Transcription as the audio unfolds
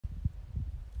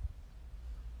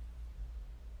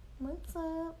What's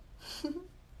up?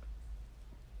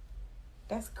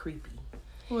 That's creepy.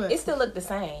 What? It still look the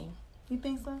same. You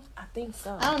think so? I think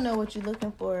so. I don't know what you're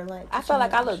looking for. Like, I feel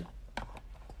like I look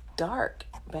dark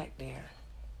back there.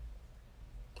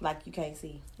 Like you can't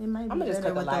see. It might be just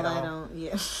better cut the with light the light on. on.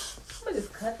 Yeah. I'm gonna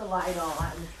just cut the light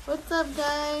on. What's up,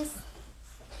 guys?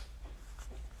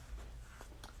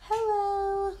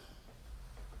 Hello.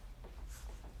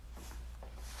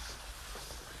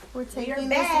 We're taking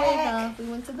this wig off. We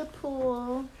went to the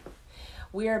pool.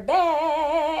 We're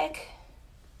back.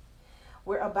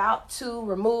 We're about to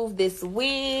remove this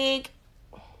wig.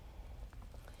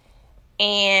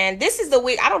 And this is the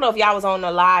wig. I don't know if y'all was on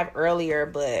the live earlier,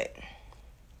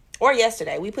 or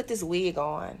yesterday. We put this wig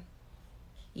on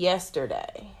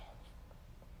yesterday.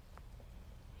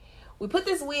 We put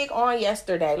this wig on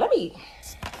yesterday.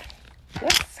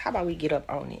 How about we get up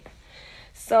on it?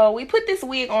 So we put this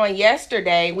wig on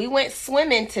yesterday. We went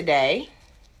swimming today.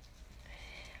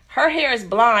 Her hair is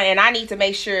blonde, and I need to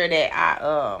make sure that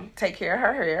I take care of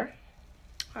her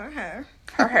hair.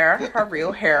 Her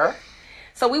real hair.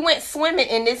 So we went swimming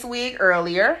in this wig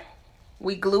earlier.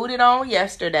 We glued it on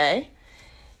yesterday.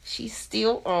 She's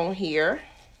still on here.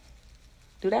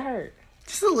 Do that hurt?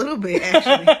 Just a little bit,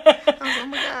 actually. Oh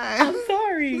my God. I'm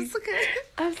sorry. It's okay.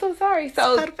 I'm so sorry.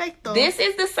 So Perfecto. This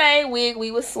is the same wig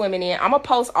we was swimming in. I'm gonna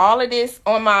post all of this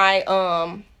on my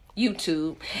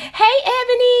YouTube. Hey,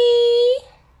 Ebony.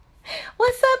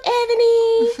 What's up,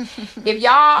 Ebony? If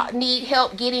y'all need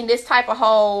help getting this type of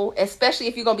hole, especially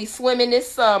if you're gonna be swimming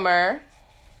this summer,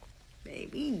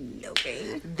 baby,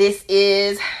 okay. This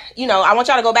is, I want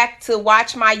y'all to go back to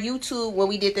watch my YouTube when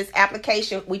we did this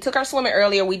application. We took her swimming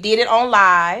earlier. We did it on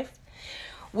live.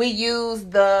 We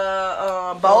used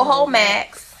the Bold Hold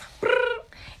Maxx.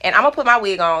 And I'm going to put my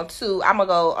wig on, too. I'm going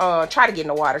to go try to get in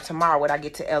the water tomorrow when I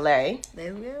get to L.A.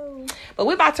 There we go. But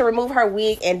we're about to remove her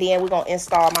wig, and then we're going to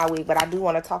install my wig. But I do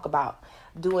want to talk about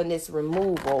doing this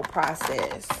removal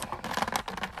process.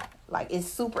 Like, it's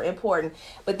super important.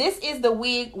 But this is the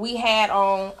wig we had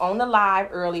on the live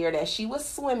earlier that she was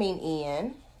swimming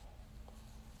in.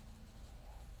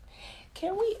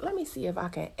 Let me see if I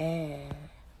can add.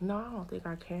 No, I don't think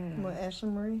I can. What, Ashley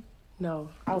Marie? No,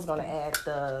 I was going to add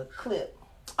the clip.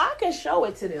 I can show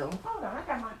it to them. Hold on, I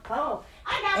got my phone.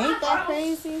 Ain't that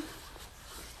crazy?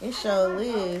 It sure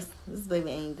is. This baby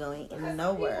ain't going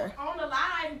nowhere. On the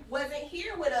live wasn't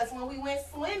here with us when we went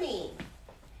swimming.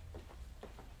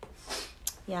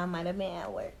 Yeah, I might have been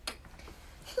at work.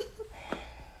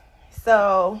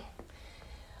 So,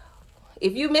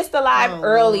 if you missed the live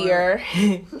earlier,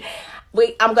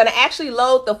 I'm going to actually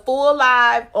load the full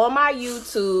live on my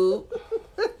YouTube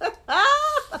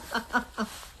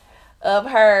of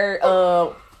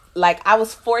her. Like, I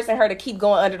was forcing her to keep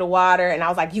going under the water, and I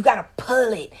was like, you got to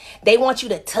pull it. They want you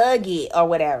to tug it or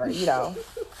whatever,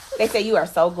 They say you are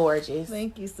so gorgeous.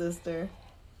 Thank you, sister.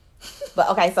 But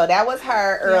okay, so that was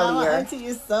her earlier. Y'all, auntie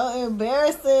is so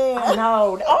embarrassing. I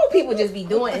know. Old people just be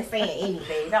doing and saying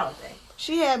anything, don't they?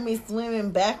 She had me swimming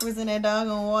backwards in that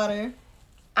doggone water.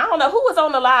 I don't know who was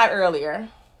on the live earlier.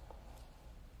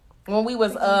 When we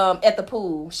was at the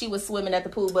pool. She was swimming at the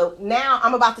pool. But now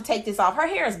I'm about to take this off. Her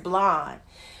hair is blonde.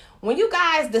 When you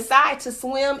guys decide to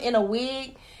swim in a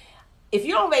wig, if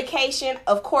you're on vacation,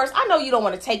 of course, I know you don't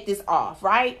want to take this off,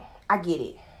 right? I get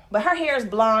it. But her hair is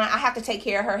blonde. I have to take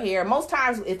care of her hair. Most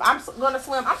times, if I'm going to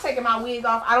swim, I'm taking my wig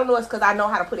off. I don't know if it's because I know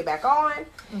how to put it back on.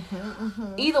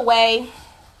 Either way,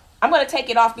 I'm going to take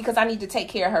it off because I need to take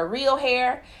care of her real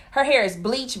hair. Her hair is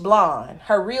bleach blonde.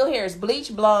 Her real hair is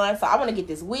bleach blonde. So I want to get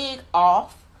this wig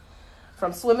off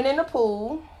from swimming in the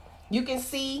pool. You can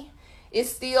see it's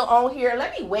still on here.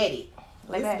 Let me wet it.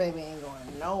 This baby ain't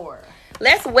going nowhere.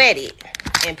 Let's wet it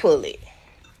and pull it.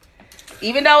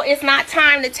 Even though it's not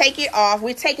time to take it off,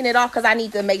 we're taking it off because I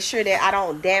need to make sure that I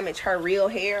don't damage her real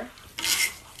hair.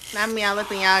 Not me, I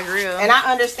look in y'all grill. And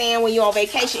I understand when you're on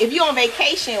vacation. If you're on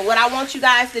vacation, what I want you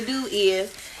guys to do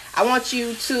is, I want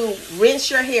you to rinse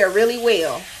your hair really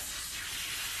well.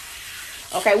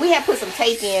 Okay, we have put some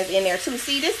take-ins in there too.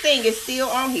 See, this thing is still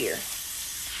on here.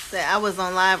 I was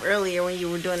on live earlier when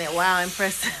you were doing that. Wow,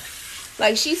 impressive.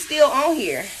 Like, she's still on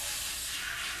here.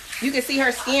 You can see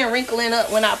her skin wrinkling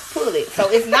up when I pull it. So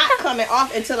it's not coming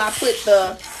off until I put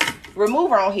the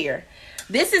remover on here.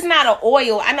 This is not an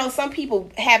oil. I know some people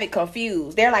have it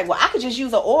confused. They're like, well, I could just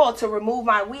use an oil to remove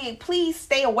my wig. Please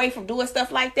stay away from doing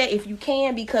stuff like that if you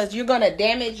can, because you're going to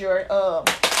damage your,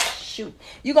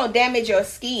 you're going to damage your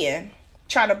skin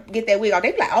trying to get that wig off.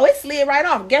 They be like, oh, it slid right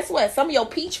off. Guess what? Some of your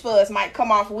peach fuzz might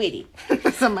come off with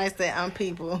it. Somebody said, I'm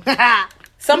people.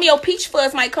 Some of your peach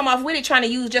fuzz might come off with it trying to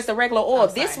use just a regular oil.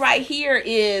 This right here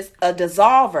is a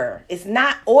dissolver. It's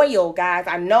not oil, guys.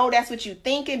 I know that's what you're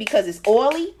thinking because it's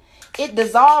oily. It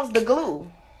dissolves the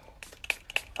glue.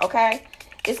 Okay?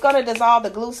 It's going to dissolve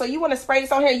the glue. So you want to spray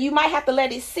this on here. You might have to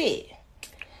let it sit.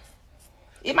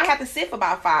 It might have to sit for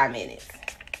about 5 minutes.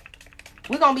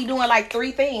 We're going to be doing like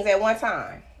 3 things at one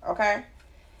time. Okay?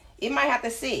 It might have to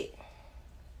sit.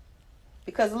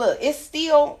 Because look, it's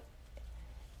still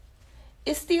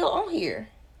on here.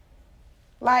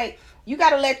 Like, you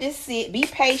got to let this sit. Be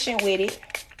patient with it.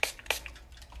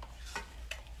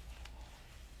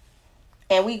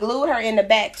 And we glued her in the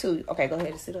back too. Okay, go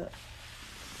ahead and sit up.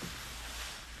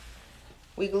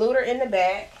 We glued her in the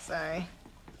back. Sorry.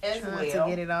 As Trying well. to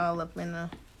get it all up in the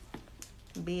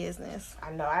business.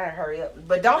 I know, I gotta hurry up.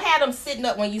 But don't have them sitting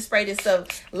up when you spray this stuff.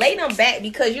 Lay them back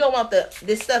because you don't want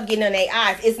this stuff getting in their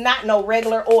eyes. It's not no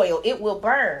regular oil. It will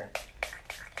burn.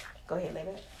 Go ahead, lay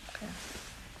that.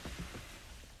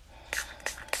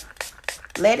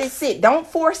 Okay. Let it sit. Don't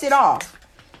force it off.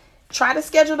 Try to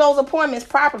schedule those appointments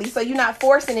properly so you're not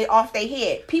forcing it off their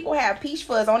head. People have peach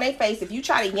fuzz on their face. If you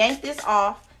try to yank this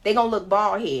off, they're going to look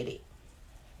bald-headed.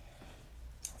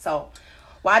 So,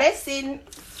 while that's sitting,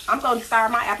 I'm going to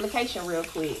start my application real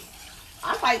quick.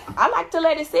 I like to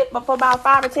let it sit for about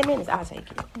 5 or 10 minutes. I'll take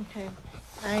it. Okay.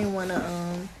 I ain't want to,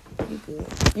 you good.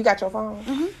 You got your phone?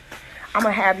 Mm-hmm. I'm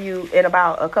going to have you, in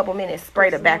about a couple minutes, spray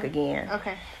the back again.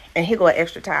 Okay. And here go an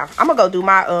extra towel. I'm going to go do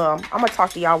my, I'm going to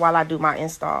talk to y'all while I do my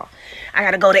install. I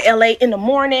got to go to LA in the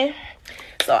morning.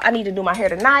 So I need to do my hair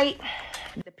tonight.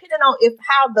 Depending on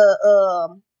how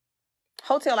the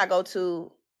hotel I go to,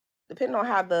 depending on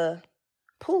how the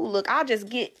pool look, I'll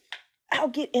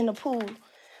get in the pool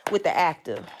with the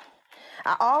active.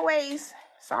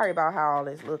 Sorry about how all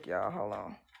this look, y'all. Hold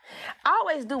on. I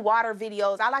always do water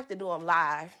videos. I like to do them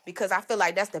live because I feel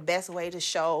like that's the best way to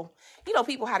show,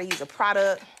 people how to use a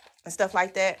product and stuff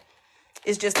like that.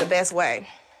 It's just the best way.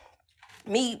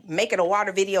 Me making a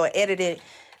water video and editing it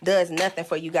does nothing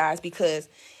for you guys because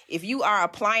if you are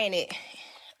applying it,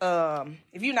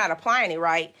 if you're not applying it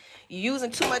right, you're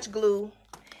using too much glue,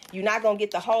 you're not going to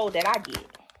get the hold that I get.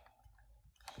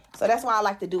 So that's why I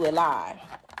like to do it live.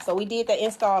 So we did the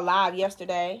install live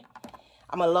yesterday.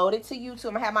 I'm going to load it to YouTube.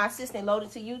 I'm going to have my assistant load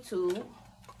it to YouTube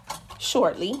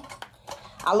shortly.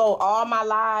 I load all my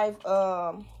live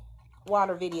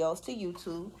water videos to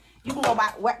YouTube. You can go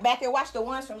back and watch the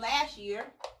ones from last year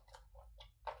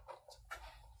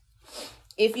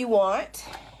if you want.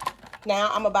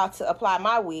 Now I'm about to apply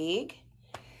my wig.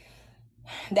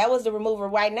 That was the remover.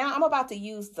 Right now I'm about to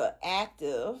use the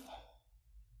active.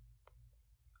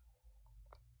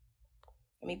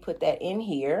 Let me put that in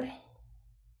here.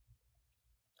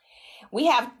 We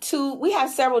have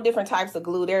several different types of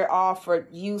glue. They're all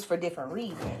used for different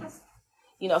reasons.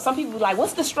 Some people are like,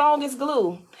 what's the strongest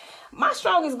glue? My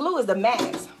strongest glue is the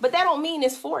Max, but that don't mean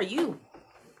it's for you.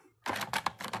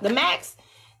 The Max,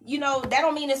 that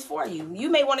don't mean it's for you. You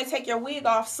may want to take your wig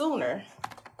off sooner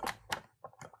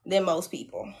than most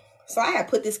people. So I had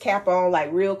put this cap on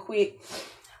like real quick.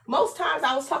 Most times,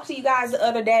 I was talking to you guys the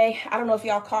other day. I don't know if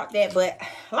y'all caught that, but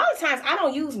a lot of times I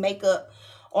don't use makeup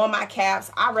on my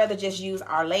caps. I'd rather just use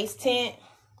our lace tint.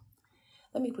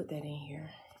 Let me put that in here.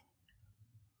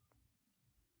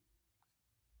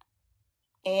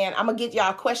 And I'm going to get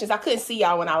y'all questions. I couldn't see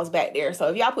y'all when I was back there. So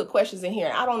if y'all put questions in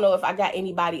here, I don't know if I got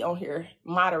anybody on here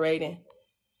moderating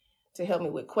to help me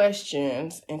with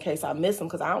questions in case I miss them,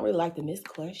 because I don't really like to miss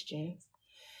questions.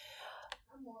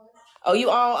 Oh,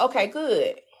 you on? Okay,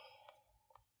 good.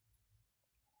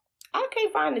 I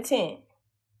can't find the tint.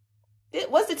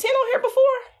 Was the tint on here before?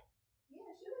 Yeah,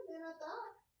 it should have been, I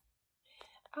thought.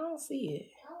 I don't see it.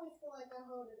 I always feel like I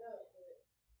hold it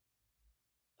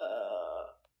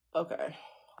up. Okay.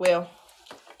 Well,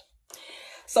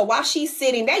 so while she's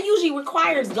sitting, that usually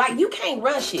requires, like, you can't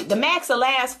rush it. The Max will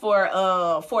last for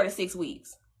 4 to 6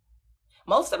 weeks.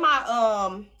 Most of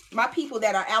my my people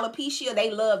that are alopecia,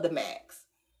 they love the Max.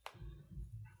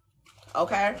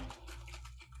 Okay.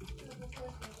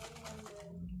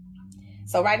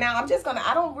 So right now,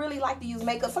 I don't really like to use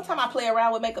makeup. Sometimes I play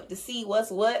around with makeup to see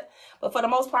what's what. But for the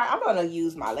most part, I'm going to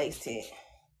use my lace tint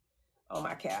on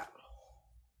my cap.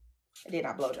 And then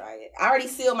I blow dry it. I already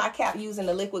sealed my cap using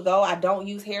the liquid gold. I don't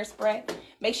use hairspray.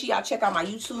 Make sure y'all check out my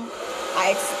YouTube.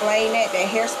 I explain that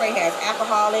hairspray has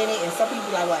alcohol in it. And some people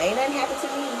are like, well, ain't nothing happened to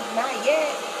me. Not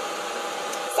yet.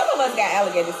 Some of us got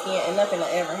alligator skin and nothing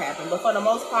will ever happen. But for the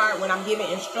most part, when I'm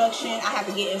giving instruction, I have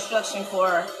to get instruction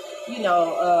for,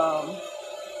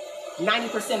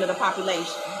 90% of the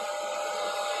population.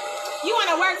 You want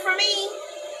to work for me?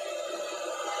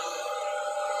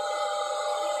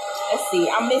 And let's see.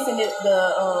 I'm missing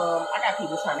I got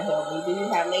people trying to help me. Do you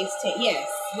have lace tint? Yes,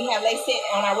 we have lace tint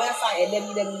on our website at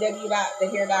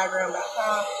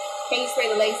www.TheHairDiagram.com. Can you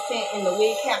spray the lace tint in the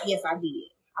wig cap? Yes, I did.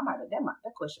 That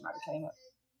question might have came up.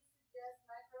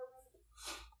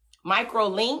 Micro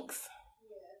links.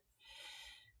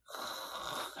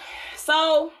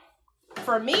 So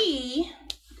for me,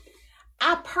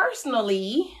 I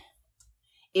personally,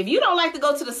 if you don't like to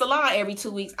go to the salon every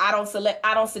 2 weeks, I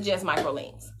don't suggest micro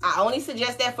links. I only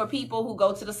suggest that for people who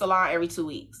go to the salon every 2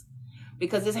 weeks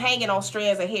because it's hanging on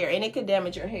strands of hair and it could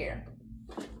damage your hair.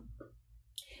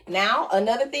 Now,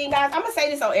 another thing, guys, I'm going to say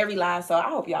this on every live, so I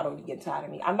hope y'all don't get tired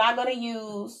of me. I'm not going to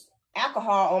use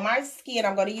alcohol on my skin.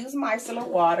 I'm going to use micellar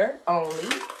water only.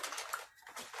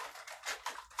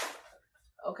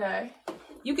 Okay.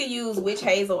 You can use witch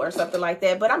hazel or something like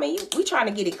that. But, I mean, we trying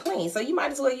to get it clean. So, you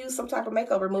might as well use some type of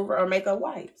makeup remover or makeup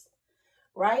wipes.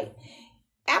 Right?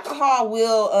 Alcohol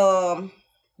will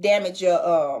damage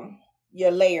your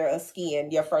layer of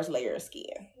skin, your first layer of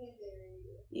skin.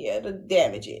 Yeah, it'll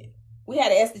damage it. We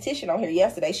had an esthetician on here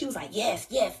yesterday. She was like, yes,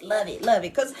 love it.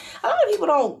 Because a lot of people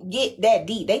don't get that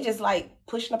deep. They just like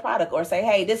pushing the product or say,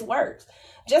 hey, this works.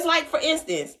 Just like, for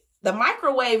instance, the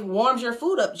microwave warms your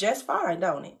food up just fine,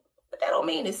 don't it? But that don't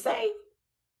mean it's safe.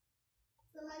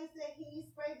 Somebody said, can you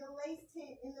spray the lace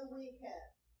tint in the wig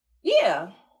cap?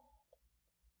 Yeah.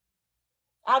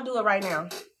 I'll do it right now.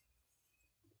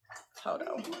 Hold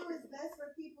on. This glue is best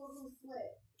for people who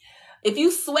sweat. If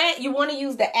you sweat, you want to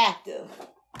use the active.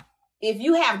 If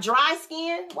you have dry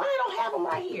skin, why I don't have them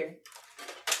right here?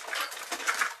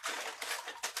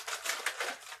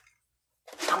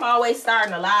 I'm always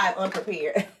starting a live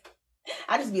unprepared.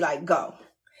 I just be like, go.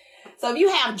 So if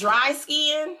you have dry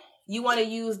skin, you want to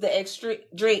use the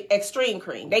extreme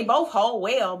cream. They both hold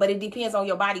well, but it depends on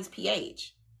your body's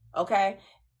pH. Okay?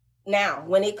 Now,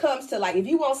 when it comes to like, if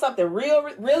you want something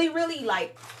really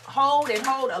like hold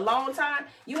a long time,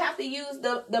 you have to use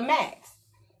the Max.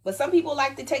 But some people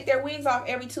like to take their wigs off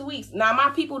every 2 weeks. Now,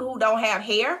 my people who don't have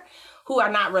hair, who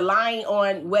are not relying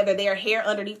on whether their hair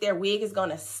underneath their wig is going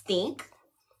to stink,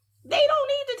 they don't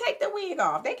need to take the wig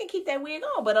off. They can keep that wig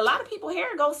on. But a lot of people's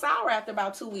hair goes sour after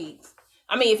about 2 weeks.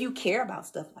 I mean, if you care about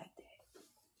stuff like that.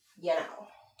 You know.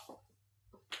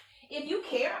 If you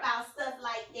care about stuff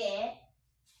like that,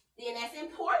 then that's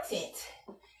important.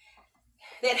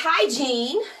 That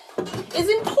hygiene is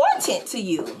important to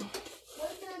you.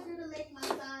 What can I do to make my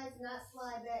sides not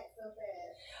slide back so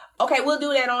fast? Okay, we'll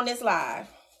do that on this live.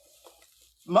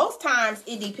 Most times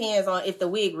it depends on if the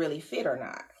wig really fit or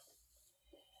not.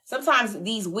 Sometimes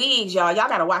these wigs, y'all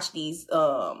gotta watch these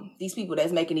people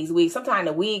that's making these wigs. Sometimes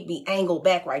the wig be angled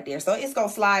back right there, so it's gonna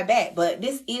slide back. But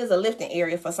this is a lifting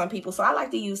area for some people, so I like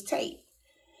to use tape.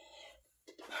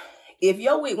 If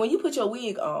your wig, when you put your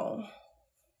wig on,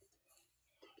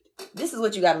 this is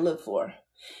what you gotta look for.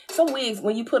 Some wigs,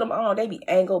 when you put them on, they be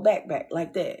angled back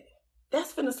like that.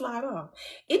 That's finna slide off.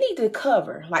 It need to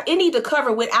cover. Like, it need to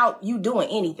cover without you doing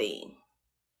anything.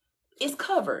 It's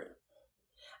covered.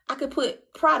 I could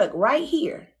put product right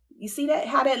here. You see that?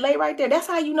 How that lay right there? That's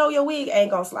how you know your wig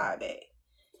ain't gonna slide back.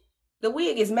 The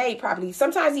wig is made properly.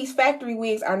 Sometimes these factory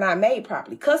wigs are not made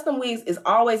properly. Custom wigs is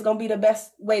always gonna be the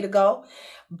best way to go.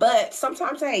 But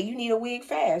sometimes, hey, you need a wig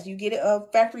fast. You get a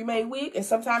factory made wig, and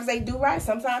sometimes they do right,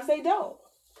 sometimes they don't.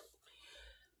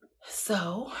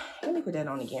 So, let me put that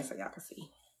on again so y'all can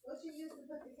see. What you use to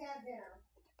put the cap down?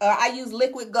 I use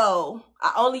liquid gold.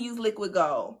 I only use liquid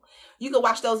gold. You can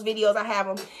watch those videos. I have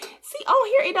them. See, on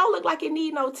here, it don't look like it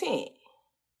need no tint.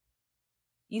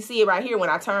 You see it right here when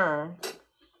I turn.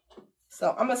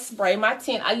 So, I'm going to spray my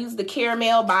tint. I use the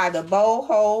caramel by the Bold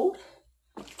Hold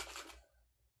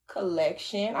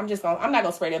collection. I'm not going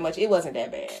to spray that much. It wasn't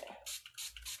that bad.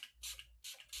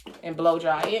 And blow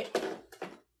dry it.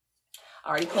 I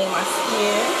already cleaned my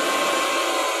skin.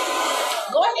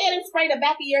 Go ahead and spray the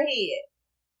back of your head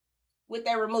with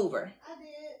that remover. I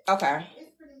did. Okay. It's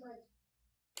pretty much.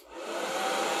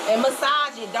 And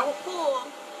massage it. Don't pull.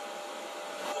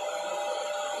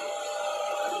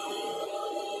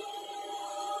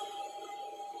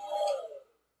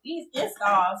 These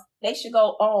installs, they should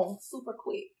go on super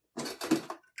quick.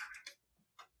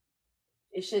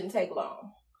 It shouldn't take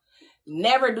long.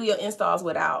 Never do your installs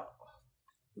without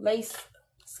lace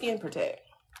skin protect.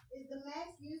 Is the Max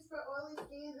used for oily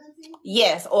skin, auntie?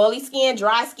 Yes, oily skin,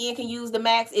 dry skin can use the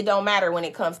Max. It don't matter when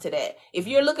it comes to that. If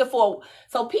you're looking for,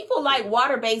 so people like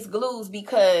water-based glues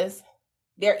because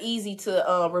they're easy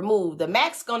to remove. The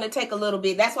Max gonna take a little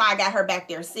bit. That's why I got her back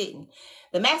there sitting.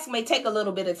 The Max may take a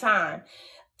little bit of time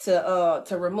to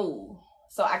remove.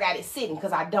 So I got it sitting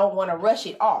because I don't want to rush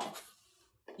it off.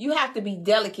 You have to be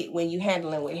delicate when you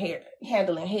handling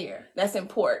hair. That's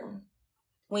important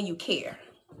when you care.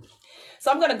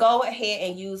 So I'm going to go ahead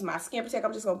and use my skin protector.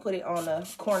 I'm just going to put it on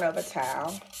the corner of a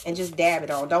towel and just dab it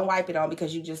on. Don't wipe it on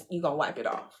because you're going to wipe it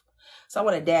off. So I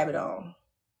want to dab it on.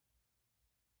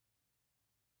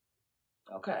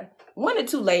 Okay. 1 to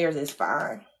 2 layers is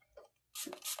fine.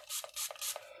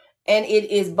 And it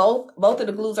is both of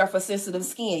the glues are for sensitive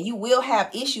skin. You will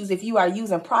have issues if you are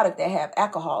using product that have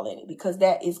alcohol in it, because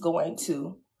that is going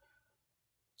to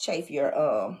chafe your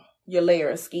layer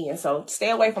of skin. So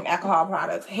stay away from alcohol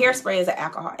products. Hairspray is it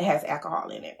has alcohol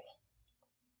in it.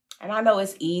 And I know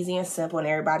it's easy and simple and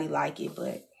everybody like it,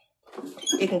 but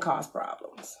it can cause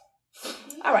problems.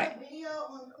 All right. Video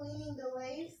on cleaning the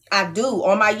lace? I do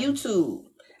on my YouTube.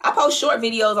 I post short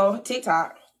videos on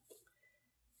TikTok.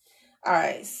 All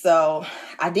right, so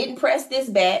I didn't press this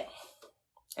back,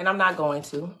 and I'm not going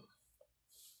to.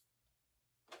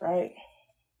 Right?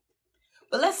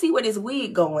 But let's see where this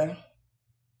wig going.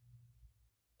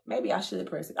 Maybe I should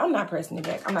press it. I'm not pressing it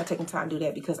back. I'm not taking time to do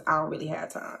that because I don't really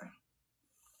have time.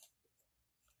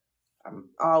 I'm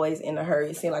always in a hurry.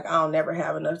 It seems like I'll never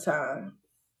have enough time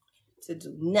to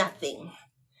do nothing.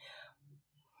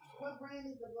 What brand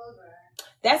is the blow dryer?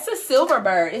 That's a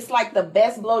Silverbird. It's like the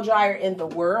best blow dryer in the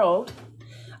world.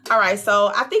 All right,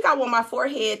 so I think I want my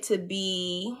forehead to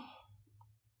be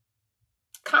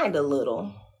kind of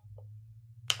little.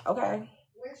 Okay.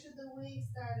 Where should the wig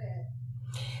start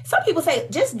at? Some people say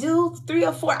just do 3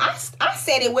 or 4. I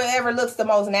said it wherever looks the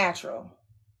most natural.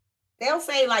 They don't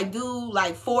say like do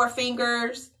like 4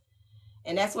 fingers.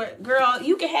 And that's where, girl,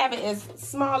 you can have it as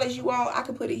small as you want. I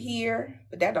could put it here,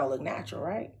 but that don't look natural,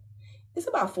 right? It's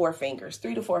about 4 fingers,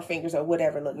 3 to 4 fingers or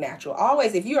whatever look natural.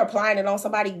 Always, if you're applying it on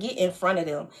somebody, get in front of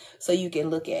them so you can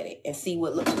look at it and see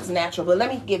what looks natural. But let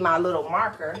me get my little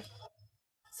marker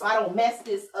so I don't mess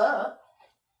this up.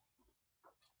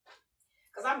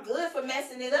 Because I'm good for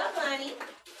messing it up, honey.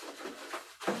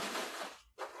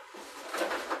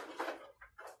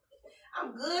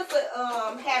 I'm good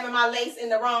for having my lace in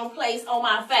the wrong place on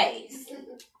my face.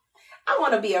 I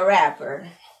want to be a rapper.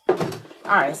 All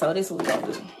right, so this is what we're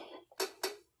going to do.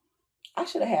 I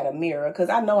should have had a mirror because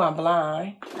I know I'm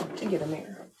blind. To get a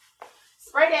mirror.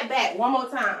 Spray that back one more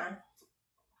time.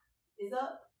 It's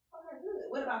up? Okay, good.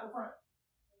 What about the front?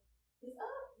 It's up.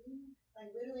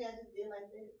 Like literally, I just did like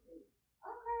this.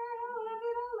 Okay, I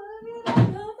love it. I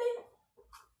love it.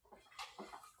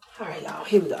 All right, y'all.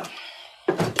 Here we go.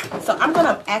 So I'm going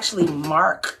to actually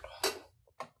mark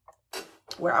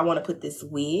where I want to put this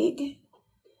wig.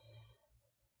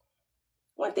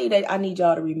 One thing that I need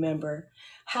y'all to remember,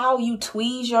 how you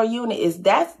tweeze your unit is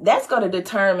that's going to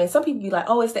determine. Some people be like,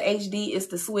 oh, it's the HD, it's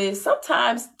the Swiss.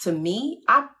 Sometimes to me,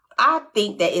 I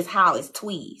think that is how it's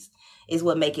tweezed is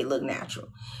what make it look natural.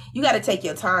 You got to take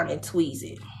your time and tweeze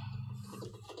it.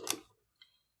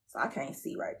 So I can't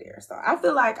see right there. So I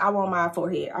feel like I want my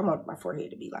forehead. I want my forehead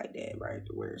to be like that, right?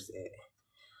 Where it's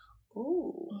at.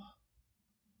 Ooh.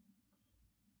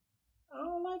 I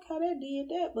don't like how that did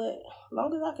that, but as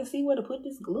long as I can see where to put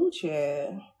this glue,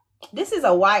 chair. This is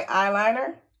a white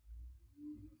eyeliner.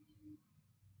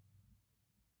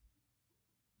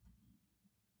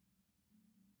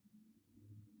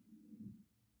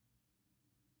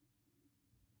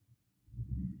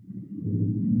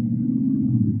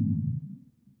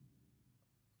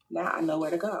 Now I know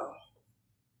where to go.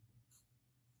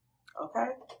 Okay?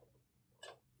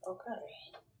 Okay.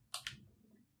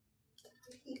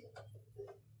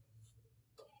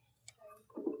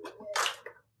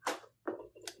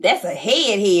 That's a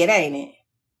head, ain't it?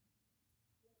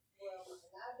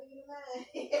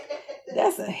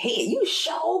 That's a head. You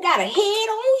sure got a head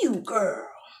on you, girl.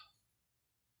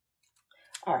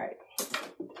 All right.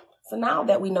 So now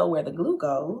that we know where the glue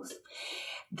goes,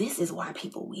 this is why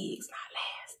people wigs not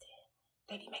lasting.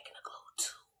 They be making the glue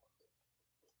too.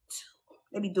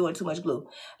 They be doing too much glue.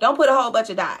 Don't put a whole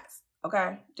bunch of dots,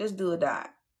 okay? Just do a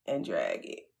dot and drag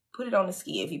it. Put it on the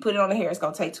skin. If you put it on the hair, it's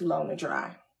going to take too long to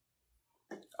dry.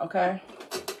 Okay?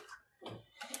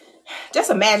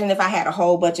 Just imagine if I had a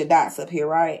whole bunch of dots up here,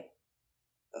 right?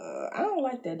 I don't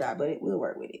like that dot, but it will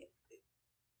work with it.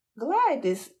 Glide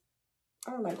this.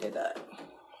 I don't like that dot.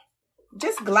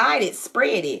 Just glide it,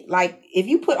 spread it. Like, if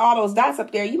you put all those dots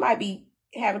up there, you might be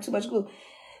having too much glue.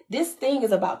 This thing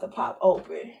is about to pop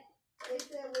open. They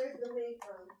said, where's the wig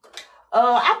from?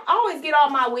 I always get all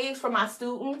my wigs from my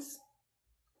students.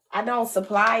 I don't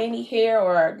supply any hair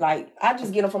or, like, I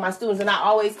just get them from my students, and I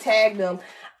always tag them.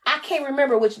 I can't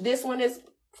remember which this one is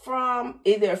from,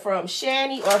 either from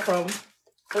Shani or from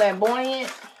Flamboyant.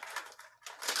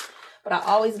 But I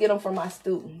always get them from my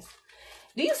students.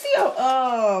 Do you see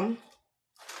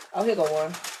Oh, here go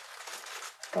one.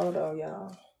 Hold on,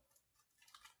 y'all.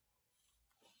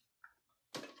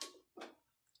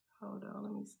 Hold on,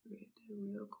 let me spread that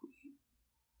real quick.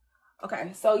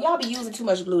 Okay, so y'all be using too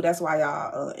much glue. That's why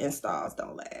y'all installs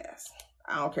don't last.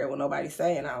 I don't care what nobody's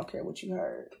saying. I don't care what you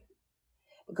heard.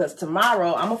 Because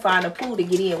tomorrow, I'm going to find a pool to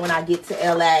get in when I get to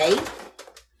LA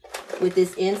with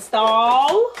this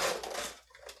install.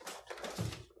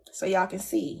 So y'all can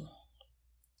see.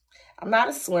 I'm not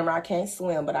a swimmer. I can't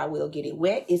swim, but I will get it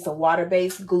wet. It's a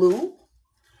water-based glue.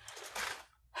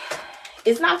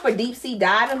 It's not for deep sea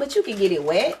diving, but you can get it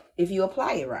wet if you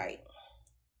apply it right.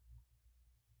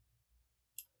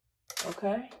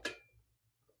 Okay.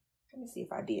 Let me see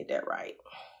if I did that right.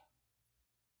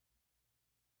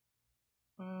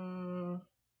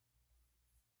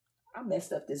 I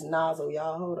messed up this nozzle,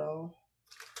 y'all. Hold on.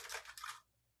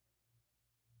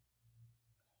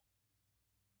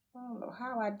 I don't know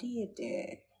how I did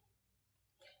that,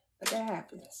 but that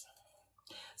happens.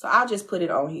 So I'll just put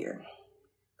it on here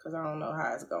because I don't know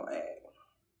how it's going to act.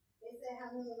 They said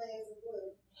how many layers of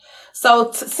glue?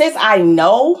 So since I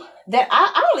know that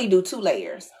I only do 2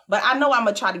 layers, but I know I'm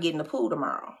going to try to get in the pool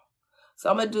tomorrow. So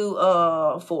I'm going to do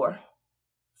 4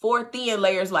 thin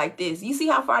layers like this. You see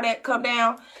how far that come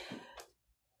down?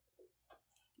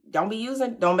 Don't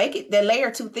make it that layer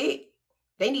too thick.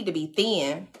 They need to be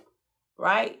thin,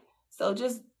 right? So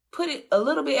just put it a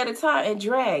little bit at a time and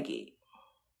drag it.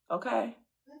 Okay?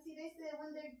 See, they said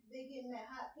when they're getting that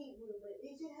hot pink glue, but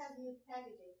it just has new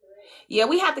packaging, correct? Yeah,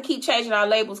 we have to keep changing our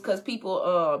labels because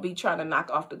people be trying to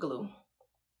knock off the glue.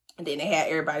 And then they had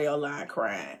everybody online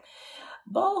crying.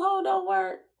 Bold Hold don't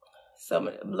work. A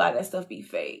lot of that stuff be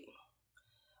fake.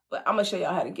 But I'm going to show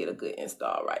y'all how to get a good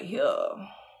install right here.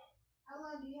 How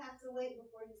long do you have to wait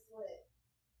before you sweat?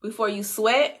 Before you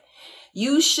sweat?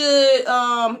 You should,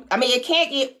 I mean,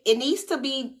 it needs to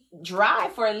be dry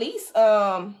for at least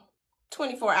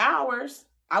 24 hours.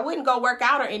 I wouldn't go work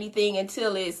out or anything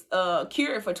until it's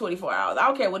cured for 24 hours. I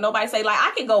don't care what nobody say. Like,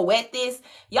 I can go wet this.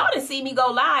 Y'all done see me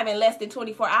go live in less than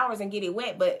 24 hours and get it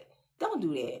wet, but don't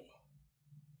do that.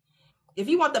 If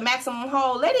you want the maximum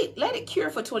hold, let it cure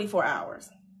for 24 hours.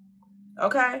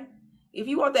 Okay? If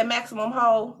you want that maximum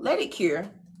hold, let it cure.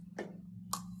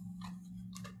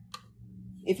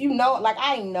 If you know, like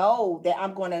I know that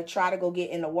I'm going to try to go get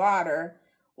in the water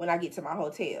when I get to my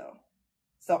hotel.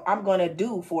 So I'm going to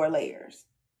do 4 layers.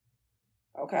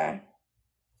 Okay?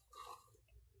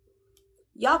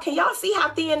 Y'all, can y'all see how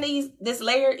thin this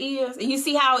layer is? And you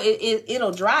see how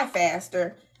it'll dry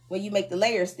faster when you make the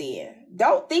layers thin.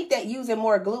 Don't think that using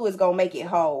more glue is going to make it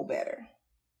hold better.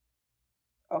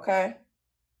 Okay?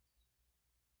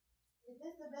 Is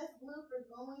this the best glue for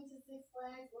going to Six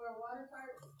Flags or a water park?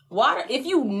 Water, if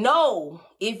you know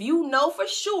for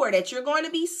sure that you're going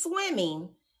to be swimming,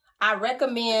 I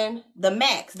recommend the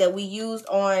Maxx that we used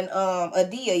on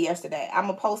Adia yesterday. I'm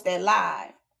gonna post that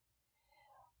live.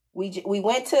 We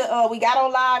got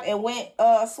on live and went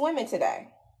swimming today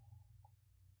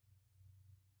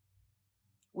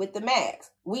with the Maxx.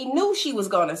 We knew she was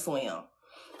gonna swim.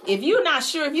 If you're not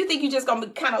sure, if you think you're just gonna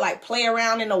be kind of like play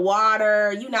around in the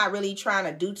water, you're not really trying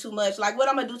to do too much, like what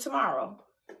I'm gonna do tomorrow.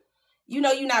 You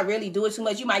know, you're not really doing too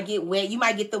much. You might get wet. You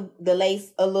might get the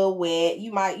lace a little wet.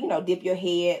 You might, dip your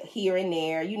head here and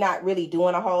there. You're not really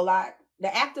doing a whole lot.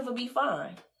 The active will be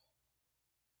fine.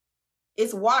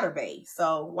 It's water-based.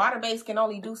 So water-based can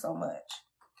only do so much.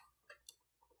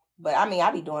 But, I mean,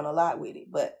 I be doing a lot with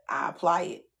it. But I apply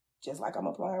it just like I'm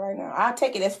applying right now. I'll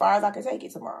take it as far as I can take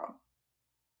it tomorrow.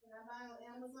 Can I buy on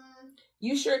Amazon?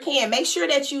 You sure can. Make sure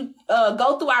that you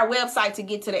go through our website to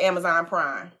get to the Amazon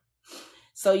Prime.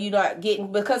 So you're not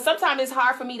getting, because sometimes it's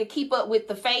hard for me to keep up with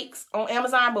the fakes on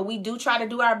Amazon, but we do try to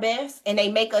do our best, and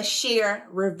they make us share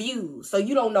reviews. So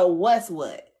you don't know what's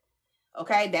what.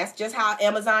 Okay, that's just how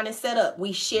Amazon is set up.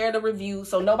 We share the reviews,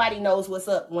 so nobody knows what's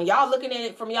up. When y'all looking at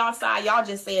it from y'all side, y'all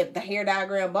just said the hair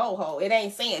diagram bow hole. It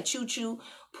ain't saying choo choo,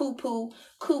 poo poo,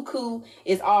 cuckoo.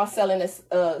 It's all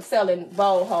selling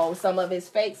bow hole. Some of it's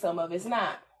fake, some of it's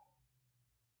not.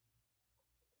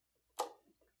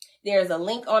 There's a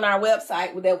link on our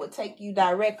website that would take you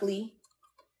directly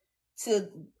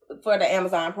for the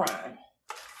Amazon Prime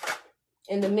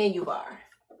in the menu bar.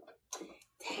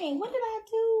 Dang, what did I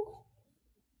do?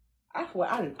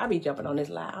 I be jumping on this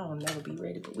line. I'll never be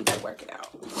ready, but we can work it out.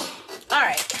 All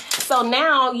right. So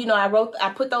now, I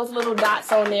put those little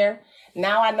dots on there.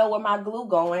 Now I know where my glue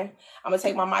going. I'm going to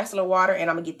take my micellar water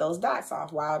and I'm going to get those dots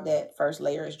off while that first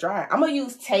layer is dry. I'm going to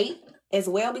use tape as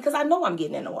well because I know I'm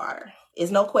getting in the water. It's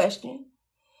no question.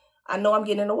 I know I'm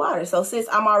getting in the water. So since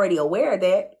I'm already aware of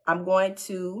that, I'm going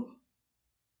to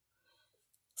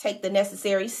take the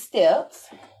necessary steps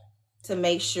to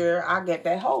make sure I get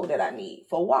that hole that I need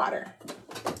for water.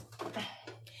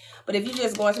 But if you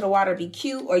just go into the water to be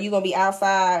cute, or you're going to be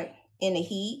outside in the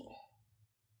heat,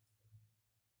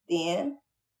 then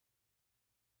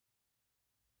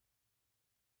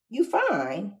you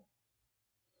fine.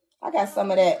 I got some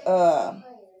of that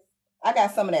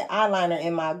eyeliner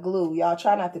in my glue. Y'all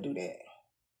try not to do that.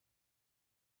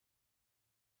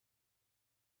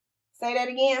 Say that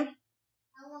again.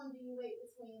 How long do you wait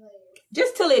between layers?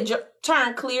 Just till it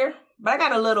turn clear. But I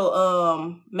got a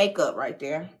little makeup right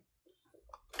there.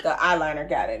 The eyeliner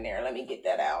got in there. Let me get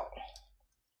that out.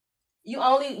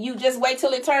 You just wait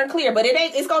till it turn clear, but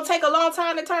it's gonna take a long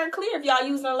time to turn clear if y'all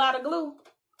using a lot of glue.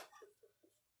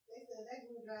 They said that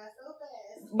glue dries so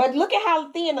fast. But look at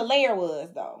how thin the layer was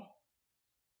though.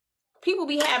 People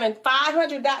be having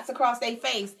 500 dots across their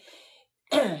face.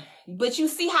 But you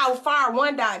see how far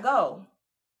one dot go.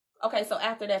 Okay, so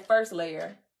after that first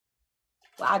layer,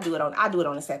 well, I do it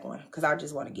on the second one because I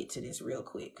just want to get to this real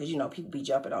quick because you know people be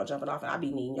jumping off, and I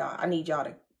need y'all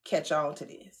to catch on to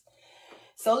this.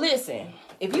 So listen,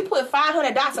 if you put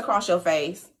 500 dots across your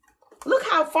face, look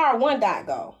how far one dot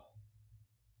go.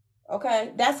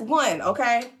 Okay, that's one.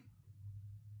 Okay.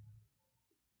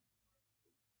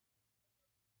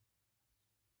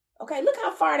 Okay, look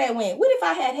how far that went. What if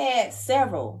I had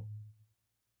several?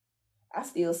 I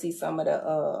still see some of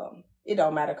the, it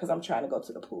don't matter because I'm trying to go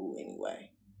to the pool anyway.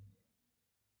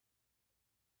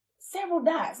 Several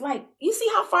dots. Like, you see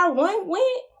how far one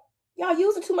went? Y'all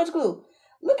using too much glue.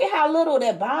 Look at how little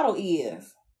that bottle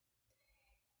is.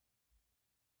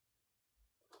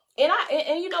 And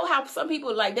you know how some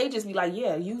people, like, they just be like,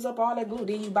 yeah, use up all that glue,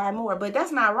 then you buy more. But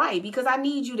that's not right because I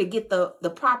need you to get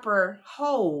the proper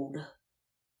hold.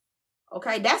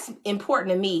 Okay, that's important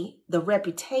to me, the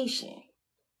reputation.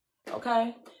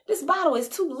 Okay, this bottle is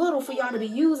too little for y'all to be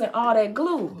using all that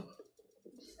glue.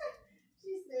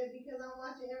 She said because I'm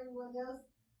watching everyone else.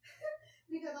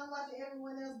 Because I'm watching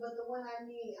everyone else, but the one I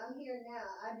need, I'm here now.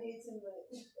 I did too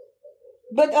much.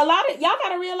 But a lot of y'all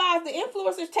gotta realize the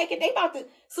influencers as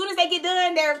soon as they get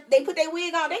done, they put their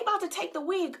wig on, they about to take the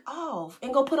wig off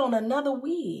and go put on another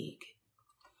wig.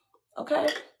 Okay,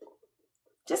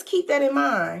 just keep that in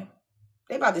mind.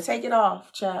 They about to take it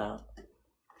off, child.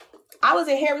 I was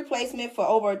in hair replacement for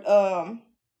over,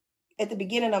 at the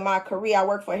beginning of my career, I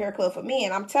worked for a hair club for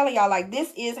men. I'm telling y'all, like,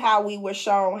 this is how we were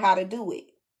shown how to do it.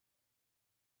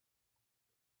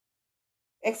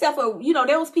 Except for, you know,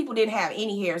 those people didn't have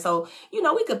any hair. So, you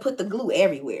know, we could put the glue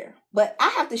everywhere. But I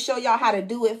have to show y'all how to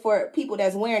do it for people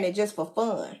that's wearing it just for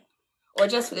fun. Or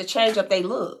just for to change up their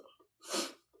look.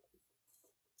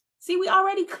 See, we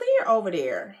already clear over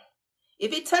there.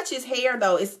 If it touches hair,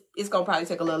 though, it's going to probably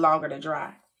take a little longer to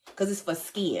dry. Because it's for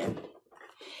skin.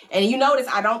 And you notice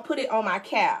I don't put it on my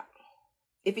cap.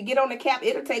 If it get on the cap,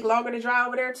 it'll take longer to dry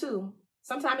over there, too.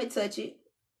 Sometimes it touch it.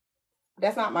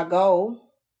 That's not my goal.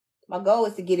 My goal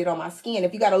is to get it on my skin.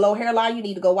 If you got a low hairline, you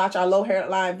need to go watch our low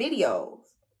hairline videos.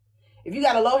 If you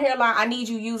got a low hairline, I need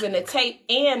you using the tape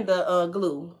and the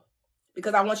glue.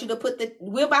 Because I want you to put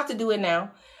we're about to do it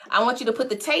now. I want you to put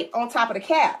the tape on top of the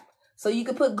cap. So you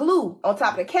can put glue on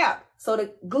top of the cap. So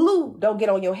the glue don't get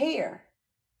on your hair.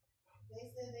 They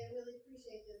said they really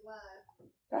appreciate this live.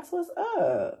 That's what's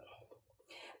up.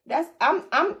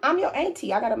 I'm your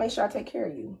auntie. I gotta make sure I take care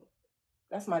of you.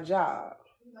 That's my job.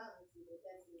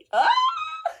 Ah!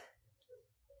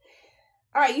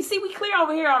 All right, you see we clear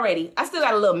over here already. I still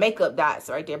got a little makeup dots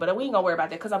right there, but we ain't gonna worry about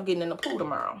that because I'm getting in the pool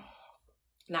tomorrow.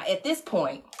 Now at this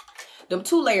point, them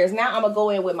 2 layers, now I'm gonna go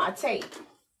in with my tape.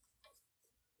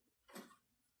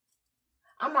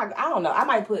 I don't know. I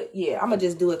might I'm gonna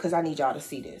just do it because I need y'all to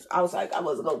see this. I was like, I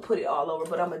wasn't gonna put it all over,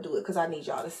 but I'm gonna do it because I need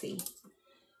y'all to see.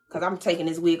 Because I'm taking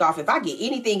this wig off. If I get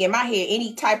anything in my hair,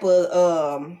 any type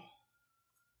of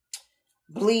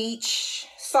bleach,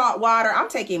 salt water, I'm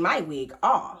taking my wig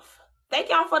off. Thank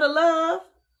y'all for the love.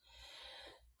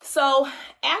 So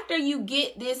after you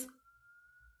get this,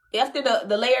 after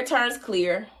the layer turns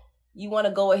clear, you want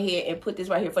to go ahead and put this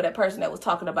right here for that person that was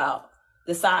talking about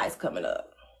the sides coming up.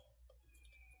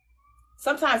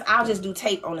 Sometimes I'll just do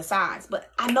tape on the sides, but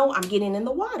I know I'm getting in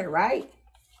the water, right?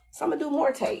 So I'm gonna do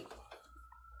more tape.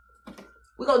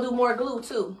 We're gonna do more glue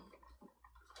too.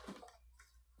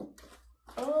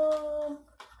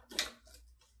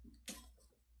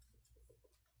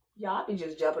 Y'all be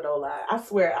just jumping on line. I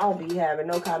swear I don't be having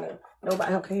no kind of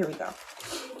nobody. Okay, here we go. Is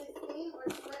it steam or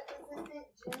sweat resistant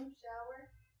gym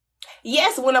shower?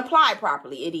 Yes, when applied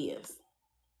properly, it is.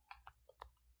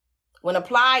 When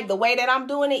applied the way that I'm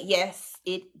doing it, yes,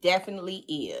 it definitely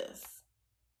is.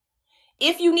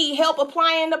 If you need help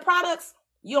applying the products,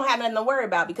 you don't have nothing to worry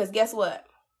about because guess what?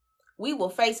 we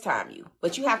will FaceTime you,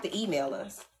 but you have to email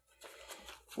us.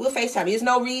 We'll FaceTime you. There's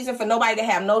no reason for nobody to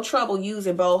have no trouble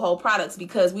using Bold Hold products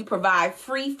because we provide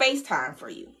free FaceTime for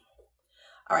you.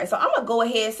 All right, so I'm going to go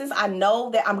ahead since I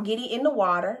know that I'm getting in the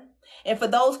water. And for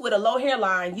those with a low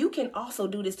hairline, you can also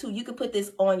do this too. You can put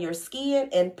this on your skin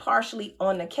and partially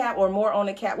on the cap or more on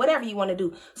the cap, whatever you want to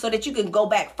do, so that you can go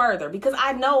back further. Because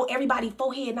I know everybody's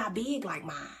forehead not big like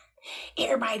mine.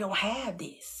 Everybody don't have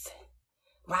this,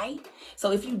 right?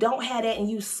 So if you don't have that and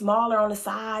you smaller on the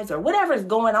sides or whatever is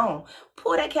going on,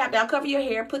 pull that cap down, cover your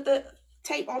hair, put the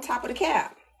tape on top of the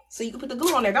cap so you can put the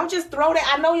glue on there. Don't just throw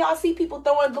that. I know y'all see people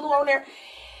throwing glue on there.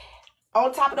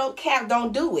 On top of those caps,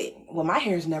 don't do it. Well, my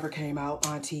hairs never came out,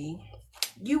 Auntie.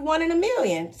 You 1 in a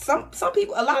million. Some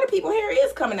people, a lot of people hair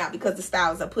is coming out because the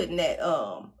stylists are putting that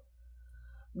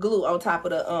glue on top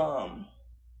of the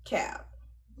cap.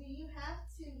 Do you have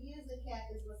to use the cap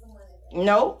is what someone is?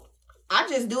 Nope. I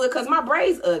just do it because my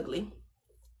braids ugly.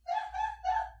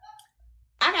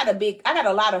 I got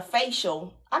a lot of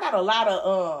facial. I got a lot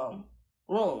of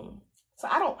room. So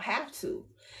I don't have to.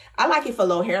 I like it for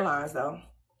low hairlines though.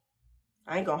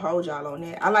 I ain't gonna hold y'all on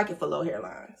that. I like it for low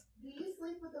hairlines. Do you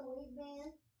sleep with a wig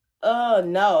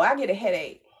band? No, I get a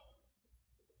headache.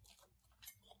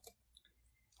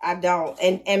 I don't.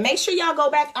 And make sure y'all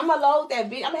go back. I'm gonna load that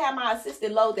video. I'm gonna have my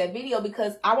assistant load that video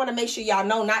because I want to make sure y'all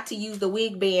know not to use the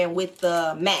wig band with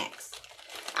the Maxx.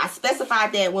 I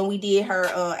specified that when we did her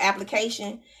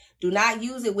application. Do not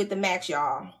use it with the Maxx,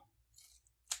 y'all.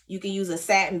 You can use a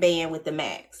satin band with the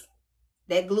Maxx.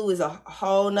 That glue is a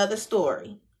whole nother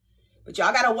story. But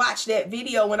y'all got to watch that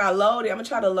video when I load it. I'm going to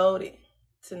try to load it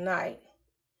tonight.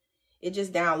 It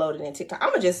just downloaded in TikTok. I'm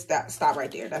going to just stop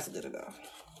right there. That's good enough.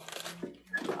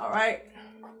 All right.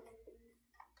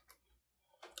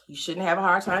 You shouldn't have a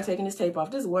hard time taking this tape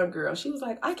off. This one girl, she was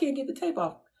like, I can't get the tape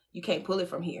off. You can't pull it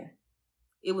from here.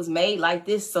 It was made like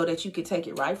this so that you could take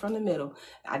it right from the middle.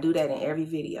 I do that in every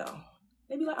video.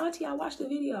 They be like, Auntie, I watched the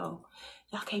video.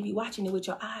 Y'all can't be watching it with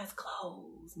your eyes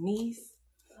closed, niece.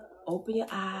 Open your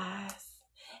eyes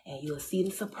and you'll see the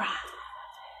surprise.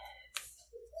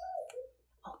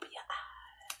 Open your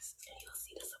eyes and you'll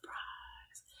see the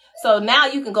surprise. So now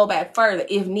you can go back further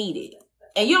if needed.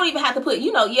 And you don't even have to put,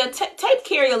 you know, yeah, tape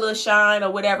carry a little shine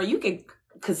or whatever. You can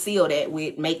conceal that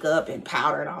with makeup and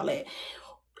powder and all that.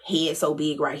 Head so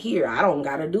big right here. I don't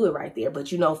got to do it right there.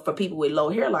 But, you know, for people with low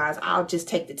hairlines, I'll just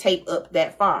take the tape up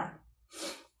that far.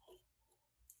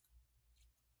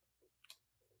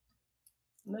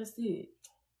 And that's it.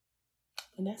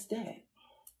 And that's that.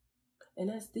 And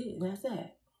that's it. And that's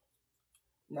that.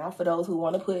 Now for those who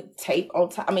want to put tape on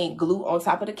top, glue on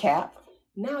top of the cap,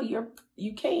 now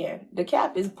you can. The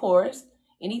cap is porous.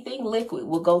 Anything liquid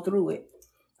will go through it.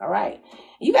 All right.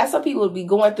 You got some people be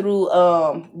going through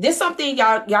this something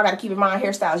y'all got to keep in mind,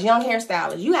 hairstylists, young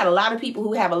hairstylists. You have a lot of people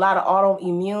who have a lot of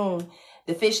autoimmune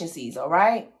deficiencies, all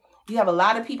right? You have a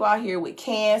lot of people out here with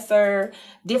cancer,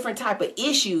 different type of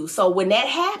issues. So when that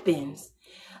happens,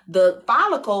 the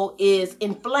follicle is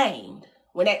inflamed.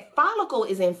 When that follicle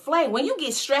is inflamed, when you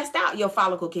get stressed out, your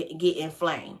follicle can get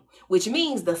inflamed, which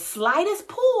means the slightest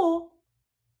pull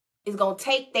is going to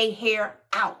take their hair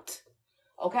out.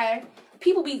 Okay?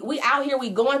 We out here, we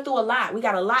going through a lot. We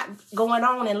got a lot going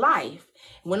on in life.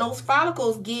 When those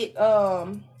follicles get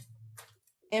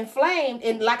inflamed,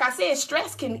 and like I said,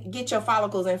 stress can get your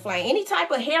follicles inflamed. Any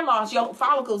type of hair loss, your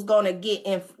follicles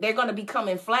they're gonna become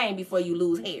inflamed before you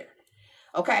lose hair.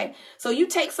 Okay, so you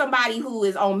take somebody who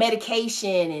is on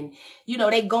medication and you know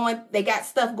they got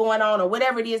stuff going on or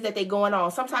whatever it is that they're going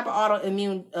on, some type of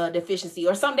autoimmune deficiency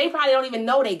or something. They probably don't even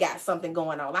know they got something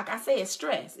going on. Like I said,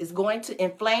 stress is going to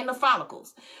inflame the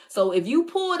follicles. So if you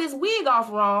pull this wig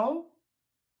off wrong,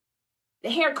 the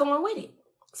hair coming with it.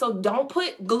 So don't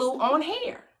put glue on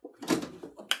hair.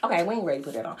 Okay, we ain't ready to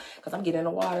put that on because I'm getting in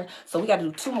the water. So we got to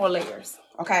do 2 more layers.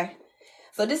 Okay,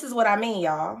 so this is what I mean,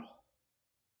 y'all.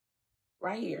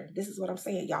 Right here. This is what I'm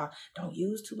saying, y'all. Don't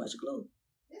use too much glue.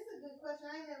 This is a good question.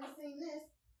 I ain't never seen this.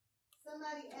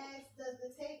 Somebody asked, does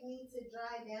the tape need to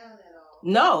dry down at all?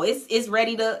 No, it's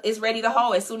ready to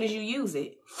hold as soon as you use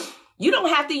it. You don't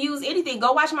have to use anything.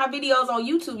 Go watch my videos on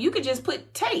YouTube. You could just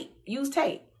put tape. Use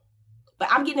tape. But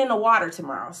I'm getting in the water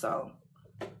tomorrow, so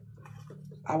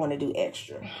I want to do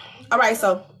extra. All right,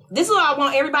 so this is what I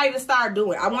want everybody to start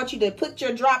doing. I want you to put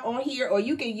your drop on here, or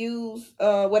you can use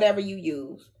whatever you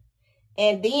use.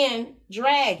 And then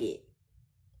drag it.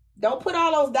 Don't put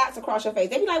all those dots across your face.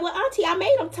 They be like, well, Auntie, I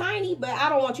made them tiny, but I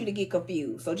don't want you to get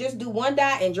confused. So just do 1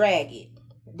 dot and drag it.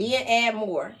 Then add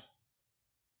more.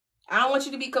 I don't want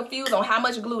you to be confused on how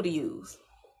much glue to use.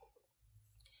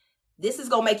 This is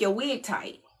going to make your wig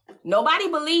tight. Nobody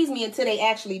believes me until they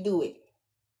actually do it.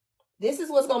 This is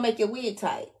what's going to make your wig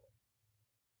tight.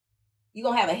 You're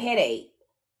going to have a headache.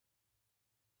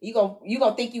 You're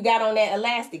gonna think you got on that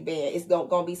elastic band. It's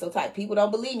gonna be so tight. People don't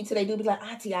believe me till they do. Be like,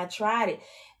 Auntie, I tried it.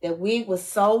 The wig was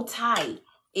so tight.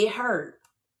 It hurt.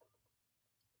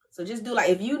 So just do, like,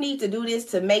 if you need to do this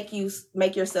to make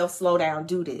yourself slow down,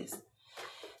 do this.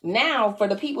 Now, for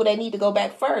the people that need to go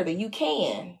back further, you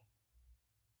can.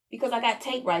 Because I got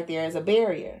tape right there as a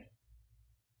barrier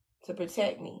to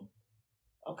protect me.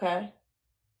 Okay?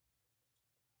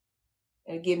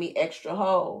 And give me extra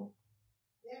hold.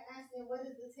 They're asking, what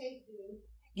does the tape do?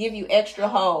 Give you extra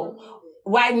hold.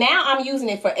 Right now, I'm using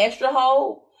it for extra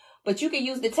hold, but you can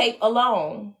use the tape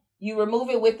alone. You remove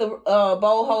it with the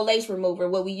Bold Hold Lace Remover,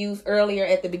 what we used earlier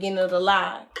at the beginning of the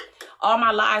live. All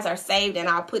my lives are saved, and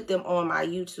I'll put them on my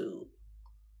YouTube.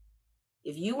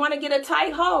 If you want to get a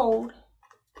tight hold,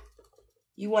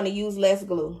 you want to use less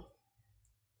glue.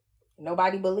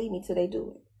 Nobody believe me till they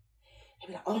do it. They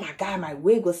be like, oh my God, my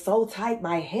wig was so tight,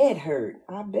 my head hurt.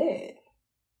 I bet.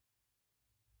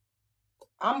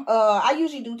 I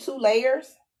usually do 2 layers,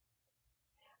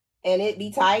 and it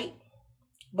be tight.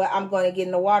 But I'm going to get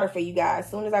in the water for you guys as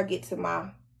soon as I get to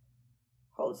my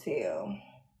hotel.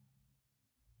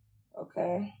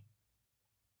 Okay.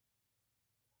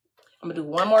 I'm going to do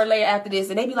 1 more layer after this.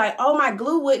 And they be like, oh, my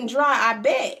glue wouldn't dry. I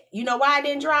bet. You know why it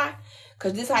didn't dry?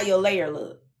 Because this is how your layer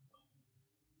look.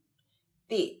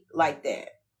 Thick like that.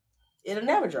 It'll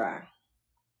never dry.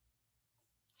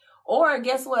 Or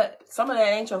guess what? Some of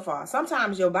that ain't your fault.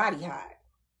 Sometimes your body hot.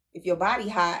 If your body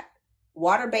hot,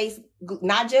 water-based,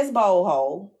 not just Bold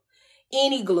Hold,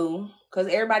 any glue, because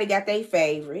everybody got their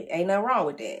favorite. Ain't nothing wrong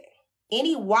with that.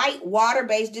 Any white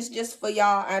water-based, just for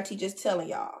y'all, Auntie just telling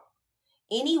y'all.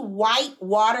 Any white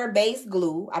water-based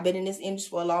glue, I've been in this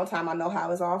industry for a long time. I know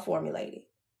how it's all formulated.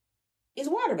 It's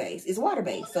water-based. It's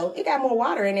water-based. So it got more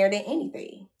water in there than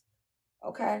anything.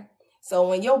 Okay? So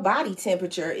when your body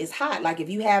temperature is hot, like if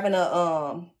you having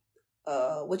a,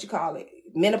 what you call it,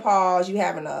 menopause, you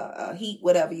having a heat,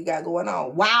 whatever you got going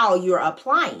on, while you're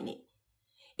applying it,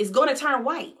 it's going to turn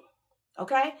white.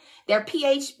 Okay? They're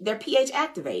pH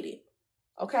activated.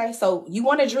 Okay? So you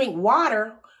want to drink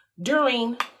water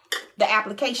during the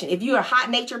application. If you're a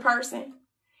hot natured person,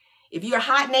 if you're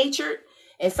hot natured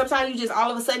and sometimes you just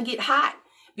all of a sudden get hot,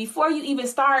 before you even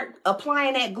start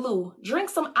applying that glue, drink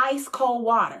some ice cold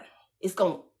water. It's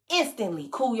going to instantly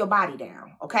cool your body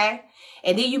down, okay?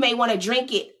 And then you may want to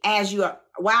drink it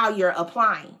while you're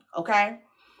applying, okay?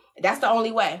 That's the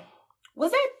only way.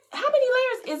 Was that, how many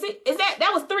layers is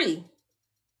that was 3? 3,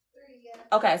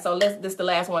 yeah. Okay, so this is the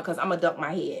last one because I'm going to dunk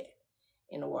my head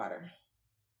in the water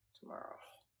tomorrow.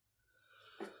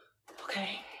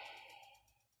 Okay.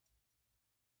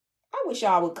 I wish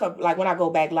y'all would come, like when I go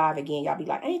back live again, y'all be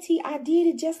like, Auntie, I did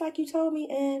it just like you told me,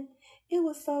 and it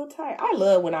was so tight. I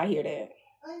love when I hear that.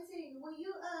 Auntie, will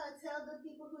you tell the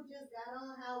people who just got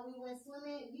on how we went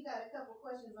swimming? You got a couple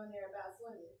questions on there about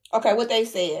swimming. Okay, what they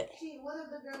said. One of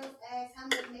the girls asked how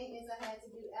much maintenance I had to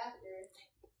do after.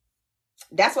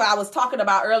 That's what I was talking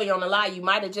about earlier on the live. You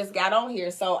might have just got on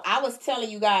here. So I was telling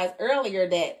you guys earlier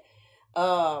that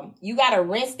you got to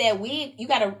rinse that wig. You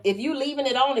got to, if you're leaving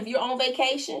it on, if you're on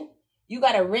vacation, you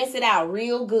got to rinse it out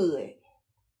real good.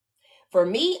 For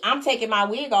me, I'm taking my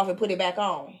wig off and put it back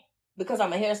on. Because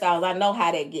I'm a hairstylist, I know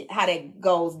how that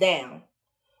goes down.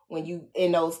 When you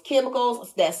in those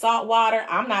chemicals, that salt water,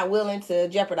 I'm not willing to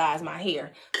jeopardize my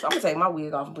hair. So I'm gonna take my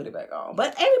wig off and put it back on.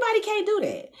 But everybody can't do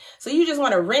that. So you just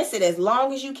want to rinse it as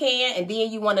long as you can, and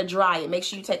then you want to dry it. Make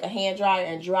sure you take a hand dryer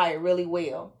and dry it really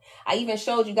well. I even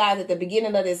showed you guys at the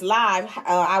beginning of this live,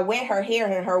 I wet her hair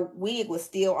and her wig was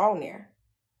still on there.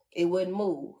 It wouldn't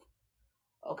move.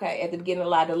 Okay, at the beginning of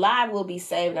the live. The live will be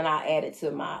saved and I'll add it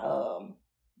to my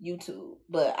YouTube.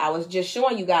 But I was just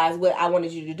showing you guys what I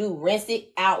wanted you to do. Rinse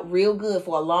it out real good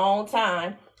for a long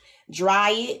time.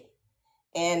 Dry it.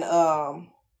 And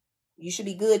you should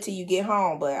be good till you get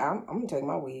home. But I'm going to take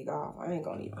my wig off. I ain't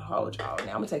going to even hold y'all.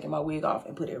 Now I'm taking my wig off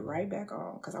and put it right back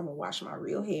on. Because I'm going to wash my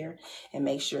real hair and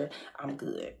make sure I'm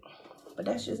good. But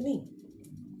that's just me.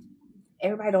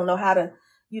 Everybody don't know how to,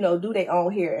 do their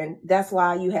own hair. And that's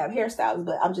why you have hairstylists.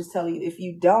 But I'm just telling you, if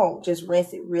you don't, just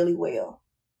rinse it really well.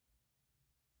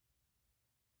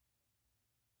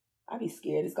 I be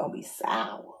scared it's gonna be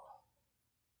sour.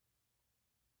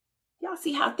 Y'all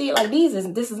see how thick? Like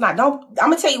this is not. I'm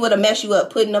gonna tell you what'll mess you up.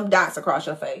 Putting them dots across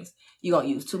your face. You're gonna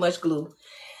use too much glue.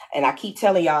 And I keep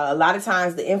telling y'all, a lot of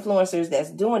times the influencers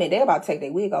that's doing it, they're about to take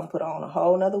their wig off and put on a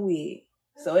whole nother wig.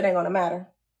 So it ain't gonna matter.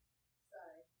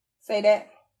 Sorry. Say that.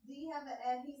 Do you have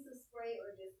an adhesive spray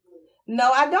or just glue?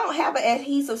 No, I don't have an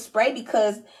adhesive spray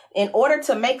because in order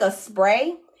to make a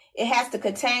spray, it has to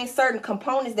contain certain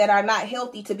components that are not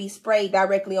healthy to be sprayed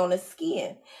directly on the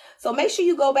skin. So make sure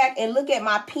you go back and look at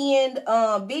my pinned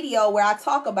video where I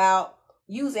talk about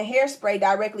using hairspray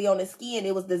directly on the skin.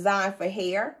 It was designed for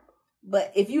hair.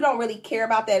 But if you don't really care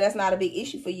about that, that's not a big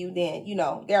issue for you, then, you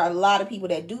know, there are a lot of people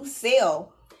that do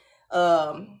sell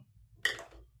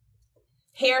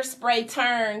hairspray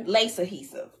turned lace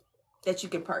adhesive that you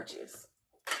can purchase.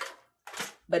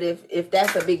 But if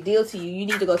that's a big deal to you, you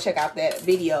need to go check out that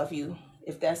video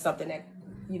if that's something that,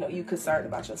 you know, you're concerned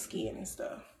about your skin and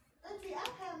stuff. Let's see, I've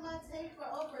had my tape for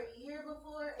over a year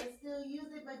before and still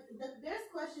use it, but there's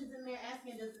questions in there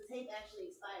asking, does the tape actually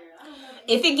expire? I don't know.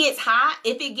 If it gets hot,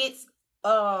 if it gets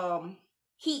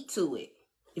heat to it,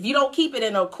 if you don't keep it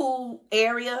in a cool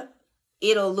area,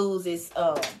 it'll lose its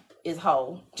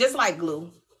hold, just like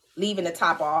glue, leaving the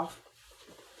top off.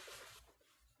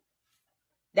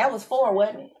 That was 4,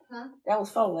 wasn't it? Huh? That was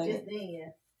 4, wasn't it? Just then, yeah.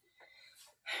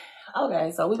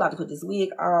 Okay, so we about to put this wig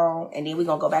on, and then we're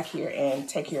gonna go back here and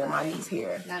take care of my niece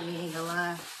here. Not me, ain't gonna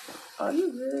lie. Oh,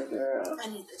 you good, girl? I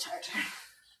need the charger.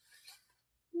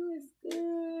 You is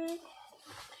good.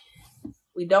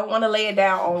 We don't want to lay it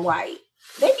down on white.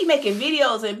 They be making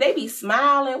videos and they be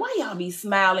smiling. Why y'all be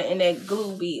smiling and that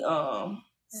glue be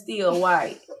still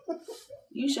white?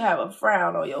 You should have a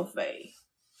frown on your face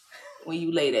when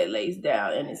you lay that lace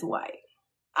down and it's white.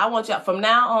 I want y'all from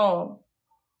now on,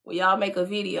 when y'all make a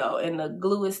video and the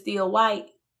glue is still white,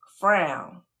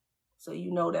 frown. So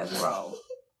you know that's wrong.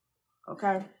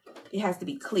 Okay? It has to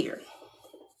be clear.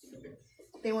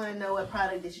 They want to know what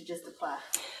product did you just apply.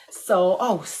 So,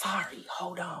 oh, sorry.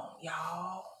 Hold on,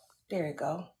 y'all. There it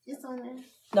go. It's on there.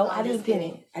 No, I didn't pin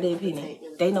it. I didn't pin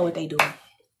it. They know what they doing.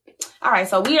 All right,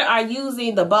 so we are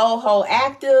using the Bold Hold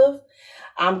Active.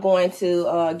 I'm going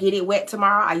to get it wet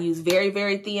tomorrow. I use very,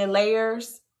 very thin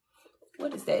layers.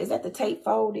 What is that? Is that the tape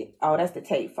folded? Oh, that's the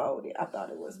tape folded. I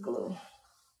thought it was glue.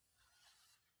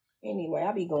 Anyway,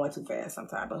 I be going too fast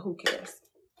sometimes, but who cares?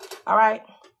 All right.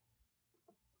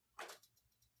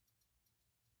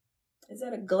 Is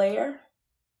that a glare?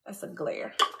 That's a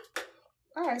glare.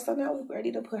 All right, so now we're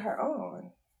ready to put her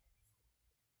on.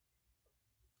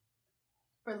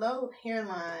 For low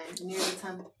hairline near the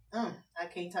temple, I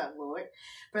can't talk, Lord.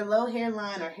 For low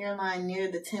hairline or hairline near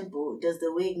the temple, does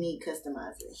the wig need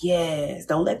customizing? Yes,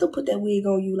 don't let them put that wig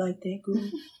on you like that, girl.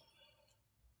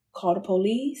 Call the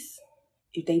police.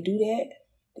 If they do that,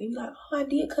 they be like, oh, I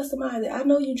did customize it. I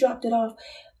know you dropped it off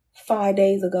 5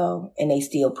 days ago, and they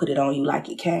still put it on you like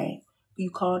it came. You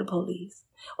call the police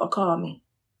or call me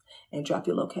and drop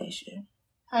your location.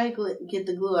 How you get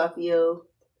the glue off your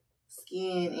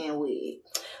skin and wig?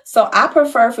 So I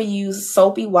prefer for you use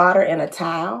soapy water and a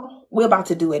towel. We're about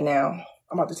to do it now.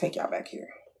 I'm about to take y'all back here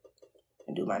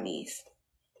and do my niece.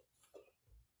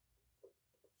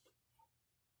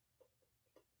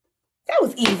 That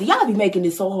was easy. Y'all be making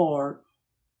this so hard.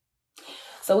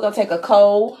 So we're going to take a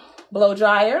cold blow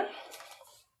dryer.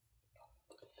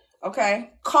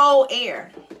 Okay. Cold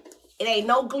air. It ain't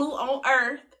no glue on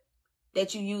earth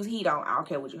that you use heat on. I don't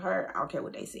care what you heard. I don't care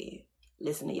what they said.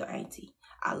 Listen to your auntie.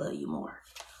 I love you more.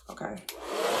 Okay.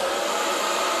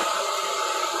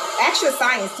 Ask your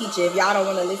science teacher if y'all don't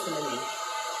want to listen to me.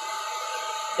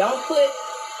 Don't put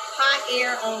hot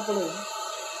air on glue.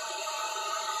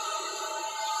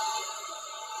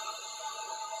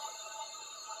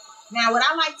 Now, what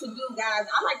I like to do, guys,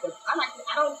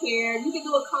 I don't care. You can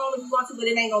do a comb if you want to, but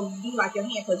it ain't going to do like your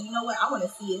hand. Because you know what? I want to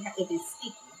see it if it's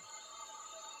sticky.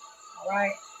 All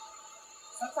right.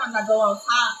 Sometimes I go on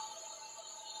top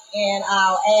and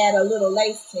I'll add a little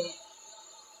lace tint.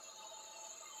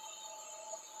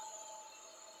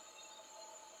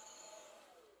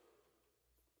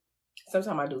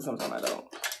 Sometimes I do, sometimes I don't.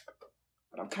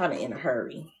 But I'm kind of in a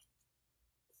hurry.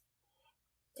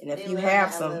 And if you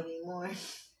have some...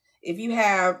 If you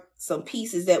have some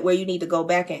pieces that where you need to go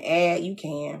back and add, you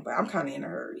can. But I'm kind of in a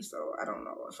hurry, so I don't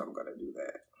know if I'm going to do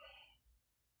that.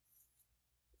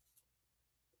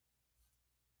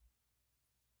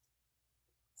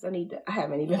 So I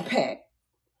haven't even packed.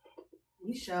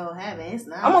 You sure haven't. It's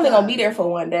not. I'm only going to be there for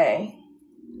 1 day.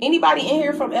 Anybody in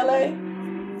here from LA?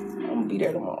 I'm going to be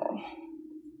there tomorrow.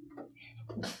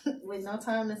 With no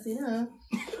time to see them.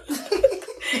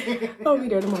 I'll be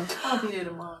there tomorrow. I'll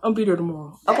be there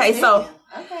tomorrow. Okay, so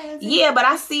yeah, but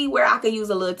I see where I could use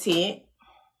a little tint.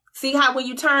 See how when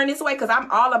you turn this way, because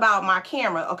I'm all about my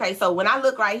camera. Okay, so when I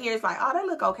look right here, it's like, oh, that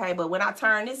look okay. But when I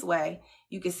turn this way,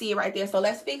 you can see it right there. So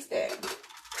let's fix that.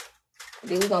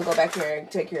 Then we're gonna go back here and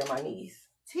take care of my niece.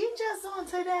 Teach us on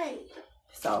today.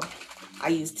 So I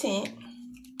use tint.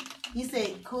 You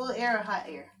said cool air or hot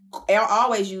air? I'll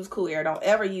always use cool air. Don't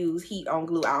ever use heat on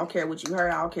glue. I don't care what you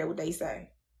heard. I don't care what they say.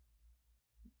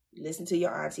 Listen to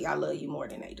your auntie. I love you more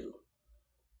than they do.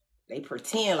 They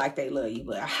pretend like they love you,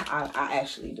 but I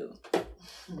actually do.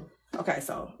 Okay,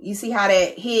 so you see how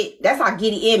that hit? That's how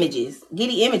Getty Images.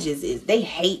 Getty Images is, they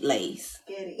hate lace.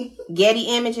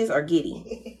 Getty Images or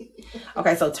Getty?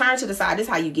 Okay, so turn to the side. This is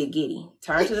how you get Getty.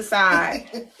 Turn to the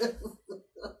side.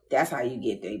 That's how you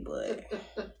get they butt.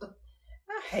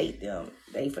 I hate them.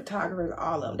 They photographers,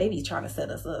 all of them. They be trying to set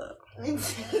us up.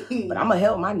 But I'm going to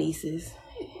help my nieces.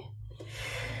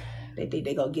 They think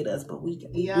they gonna get us, but we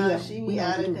out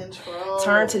of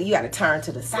control. You gotta turn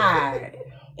to the side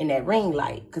in that ring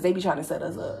light, because they be trying to set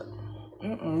us up.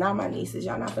 Not my nieces.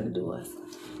 Y'all not gonna do us.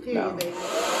 Period, baby.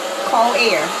 Cold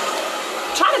air.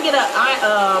 Trying to get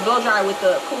a blow dryer with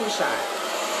the cool shot.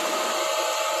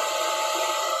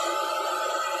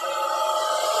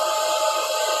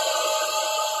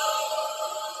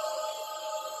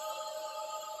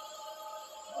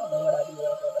 I don't know what I do with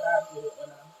it, but I do it when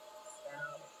I'm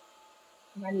styling.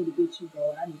 I need to get you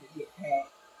going. I need to get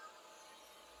packed.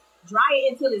 Dry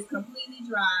it until it's completely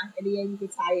dry, and then you can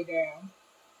tie it down.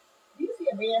 Do you see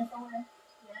a band somewhere?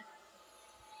 Yeah.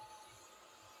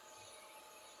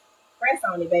 Press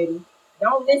on it, baby.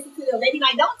 Don't listen to them. They be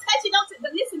like, don't touch it,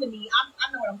 but listen to me.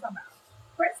 I know what I'm talking about.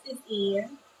 Press this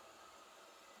in.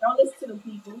 Don't listen to them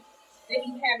people. They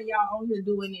be having y'all on here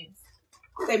doing this.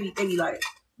 They be like,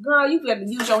 girl, you better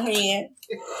use your hand.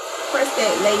 Press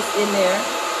that lace in there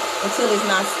until it's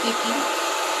not sticky.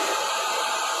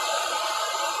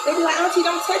 They be like, auntie,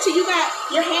 don't touch it.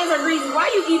 Your hands are greasy. Why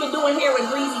are you even doing hair with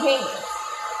greasy hands?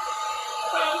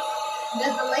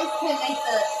 Does the lace can make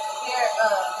the hair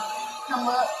come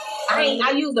up?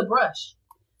 I use the brush,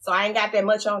 so I ain't got that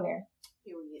much on there.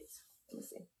 Period. Let me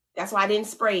see. That's why I didn't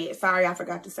spray it. Sorry, I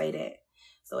forgot to say that.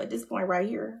 So at this point right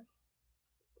here,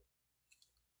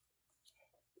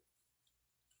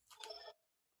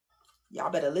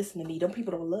 y'all better listen to me. Them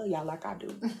people don't love y'all like I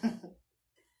do.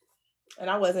 And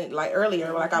I wasn't like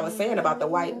earlier, like I was saying about the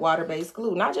white water-based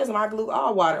glue. Not just my glue,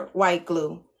 all white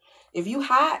glue. If you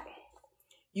hot,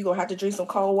 you're going to have to drink some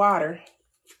cold water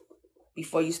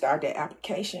before you start that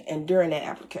application and during that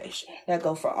application. That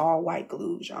go for all white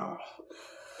glues, y'all.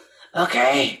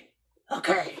 Okay. All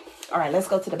right, let's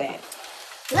go to the bag.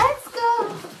 Let's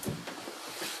go.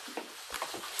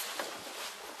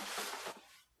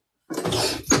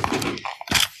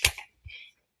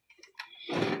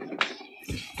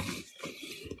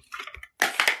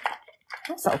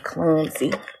 I'm so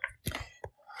clumsy.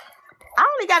 I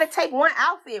only got to take one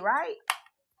outfit, right?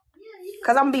 Yeah,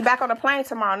 because I'm going to be back on the plane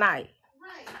tomorrow night.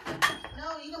 Right.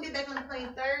 No, you're going to be back on the plane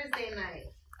Thursday night.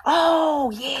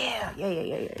 Oh, yeah.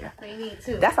 So you need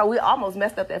to. That's how we almost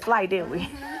messed up that flight, didn't we?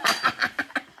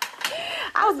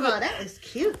 That is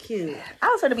cute. I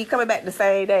was going to be coming back the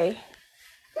same day.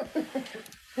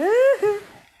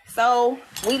 So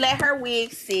we let her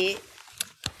wig sit.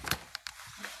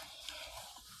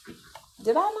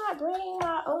 Did I not bring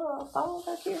my phone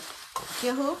back here?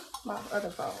 Your who? My other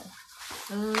phone.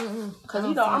 Because,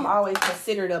 I'm always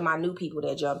considerate of my new people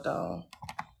that jumped on.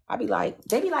 They be like,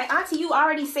 auntie, you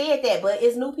already said that, but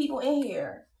it's new people in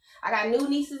here. I got new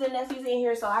nieces and nephews in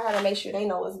here, so I got to make sure they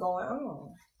know what's going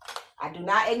on. I do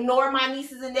not ignore my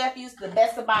nieces and nephews to the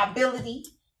best of my ability.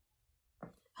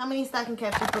 How many stocking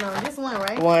caps you put on? Just one,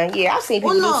 right? One, yeah. I've seen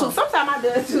people do two. Sometimes I do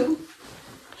it too.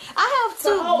 I have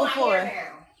two before.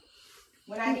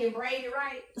 When I get braided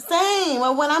right. Same.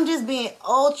 Well, when I'm just being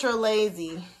ultra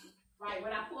lazy. Right.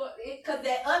 When I pull it, because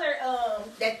that other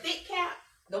that thick cap,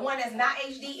 the one that's not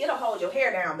HD, it'll hold your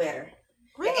hair down better.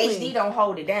 Really? The HD don't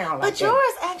hold it down like but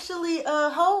yours actually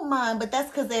hold mine, but that's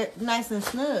because they're nice and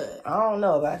snug. I don't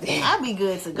know about that. I'd be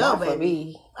good to go, baby. For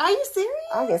me. Are you serious?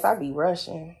 I guess I'd be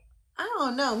rushing. I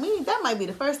don't know. That might be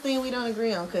the first thing we don't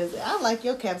agree on, because I like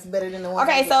your caps better than the one.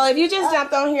 Okay, so if you just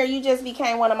jumped on here, you just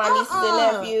became one of my nieces and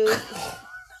nephews.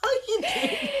 Oh, you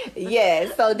did.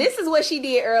 Yes. So this is what she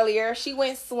did earlier. She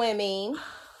went swimming.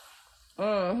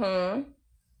 And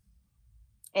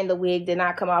the wig did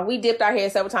not come off. We dipped our hair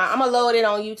several times. I'm going to load it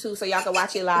on YouTube so y'all can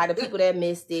watch it live, the people that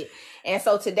missed it. And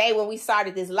so today when we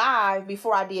started this live,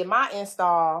 before I did my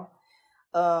install,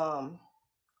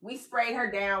 we sprayed her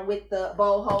down with the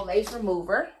Bold Hold Lace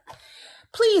Remover.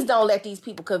 Please don't let these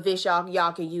people convince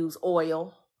y'all can use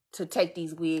oil to take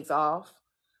these wigs off.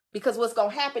 Because what's going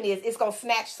to happen is it's going to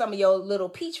snatch some of your little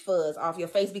peach fuzz off your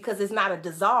face because it's not a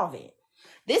dissolvent.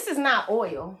 This is not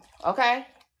oil, okay?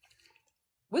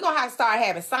 We're going to have to start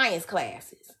having science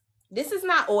classes. This is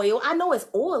not oil. I know it's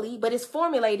oily, but it's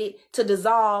formulated to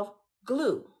dissolve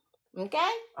glue.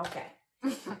 Okay? Okay.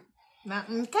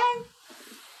 Okay.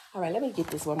 All right, let me get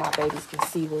this where my babies can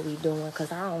see what we doing,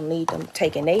 because I don't need them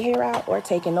taking their hair out or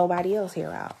taking nobody else's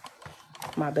hair out.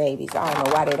 My babies. I don't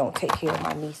know why they don't take care of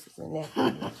my nieces and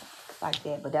nephews like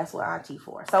that, but that's what Auntie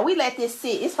for. So we let this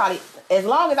sit. It's probably, as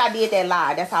long as I did that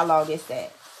live, that's how long this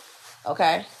sat.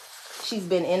 Okay? She's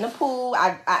been in the pool.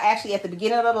 I actually, at the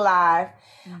beginning of the live,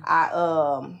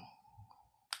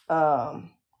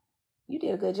 you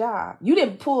did a good job. You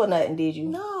didn't pull nothing, did you?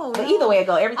 No. But either way it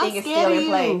go, everything is still in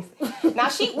place. Now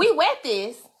we wet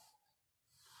this.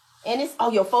 And it's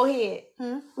your forehead.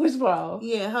 Which ball?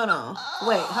 Yeah, hold on.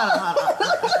 Wait, hold on.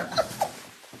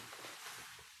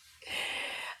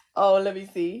 Oh, let me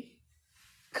see.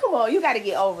 Come on, you got to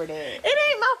get over that. It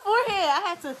ain't my forehead. I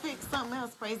had to fix something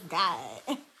else. Praise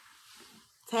God.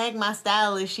 Tag my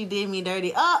stylist. She did me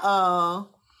dirty. Uh-oh.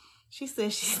 She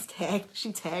said she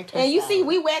tagged her. And you see,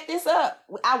 we wet this up.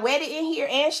 I wet it in here,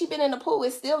 and she been in the pool.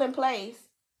 It's still in place.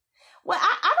 Well,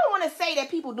 I don't want to say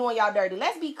that people doing y'all dirty.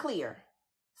 Let's be clear.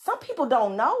 Some people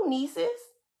don't know, nieces,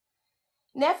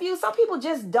 nephews. Some people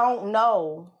just don't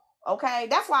know. Okay,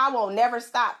 that's why I won't never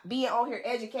stop being on here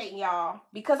educating y'all,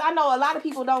 because I know a lot of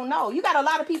people don't know. You got a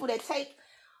lot of people that take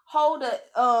hold of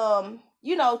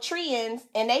trends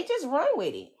and they just run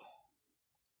with it.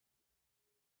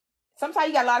 Sometimes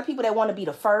you got a lot of people that want to be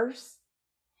the first,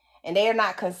 and they are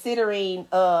not considering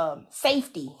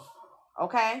safety.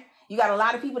 Okay, you got a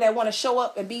lot of people that want to show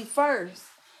up and be first,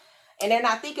 and they're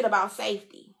not thinking about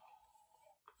safety.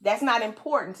 That's not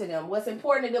important to them. What's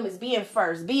important to them is being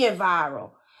first, being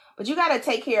viral. But you got to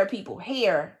take care of people's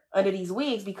hair under these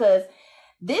wigs, because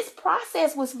this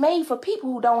process was made for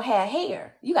people who don't have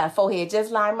hair. You got a forehead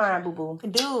just like mine, boo-boo.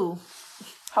 Do.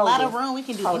 A lot of room. We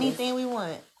can do anything we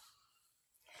want.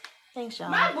 Thanks, y'all.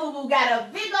 My boo-boo got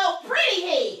a big old pretty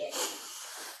head.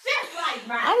 Just like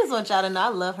mine. I just want y'all to know I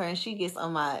love her, and she gets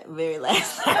on my very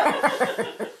last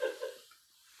nerve.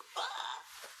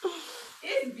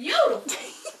 It's beautiful.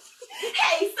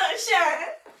 Hey, sunshine.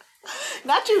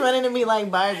 Not you running to me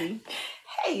like Barbie.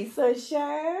 Hey,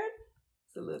 sunshine.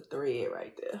 It's a little thread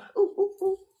right there. Ooh, ooh,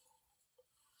 ooh.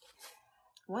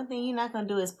 One thing you're not going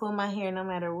to do is pull my hair no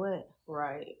matter what.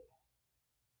 Right.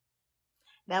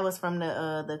 That was from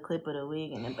the clip of the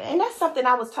wig in the back. And that's something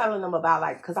I was telling them about,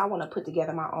 like, because I want to put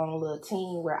together my own little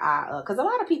team where because a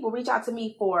lot of people reach out to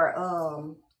me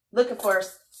for looking for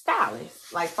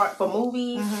stylists, like for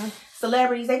movies,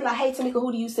 celebrities. They be like, hey, Tamika,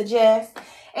 who do you suggest?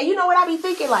 And you know what I be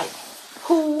thinking, like,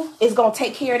 who is going to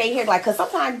take care of their hair? Like, because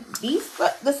sometimes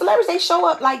the celebrities, they show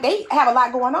up like they have a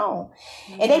lot going on.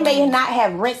 And they may not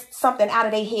have rinsed something out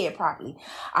of their head properly.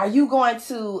 Are you going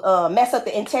to mess up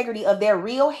the integrity of their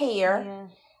real hair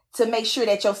to make sure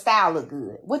that your style look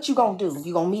good? What you going to do?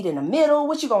 You going to meet in the middle?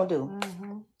 What you going to do?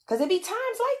 Because it be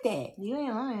times like that. You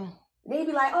ain't lying. They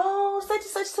be like, oh, such and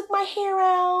such took my hair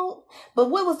out. But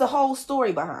what was the whole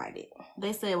story behind it?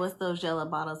 They said, what's those Jello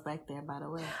bottles back there, by the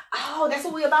way? Oh, that's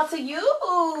what we're about to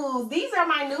use. These are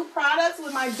my new products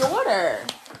with my daughter.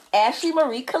 Ashley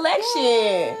Marie Collection.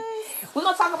 Yes. We're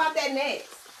going to talk about that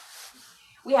next.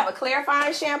 We have a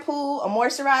clarifying shampoo, a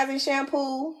moisturizing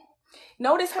shampoo.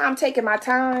 Notice how I'm taking my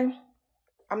time.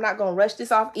 I'm not going to rush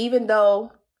this off, even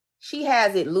though she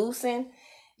has it loosened.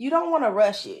 You don't want to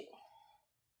rush it.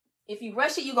 If you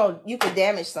rush it, you could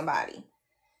damage somebody.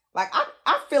 Like,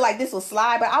 I feel like this will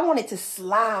slide, but I want it to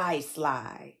slide.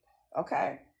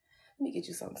 Okay? Let me get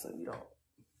you something so you don't.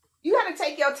 You got to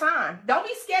take your time. Don't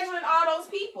be scheduling all those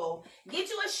people. Get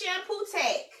you a shampoo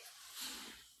tech.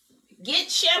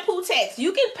 Get shampoo techs.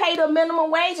 You can pay the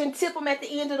minimum wage and tip them at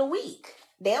the end of the week.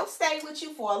 They'll stay with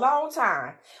you for a long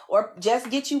time. Or just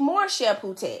get you more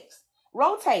shampoo techs.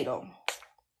 Rotate them.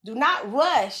 Do not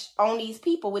rush on these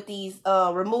people with these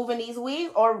removing these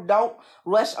wigs, or don't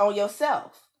rush on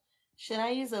yourself. Should I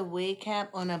use a wig cap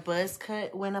on a buzz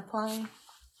cut when applying?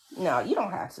 No, you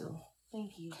don't have to.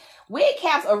 Thank you. Wig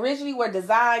caps originally were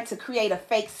designed to create a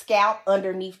fake scalp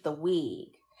underneath the wig.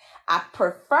 I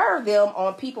prefer them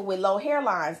on people with low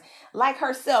hairlines. Like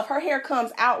herself, her hair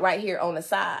comes out right here on the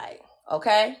side,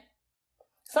 okay?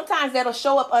 Sometimes that'll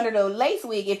show up under the lace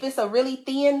wig. If it's a really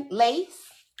thin lace,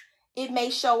 it may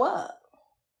show up.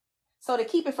 So to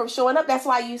keep it from showing up, that's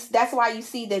why you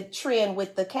see the trend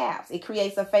with the caps. It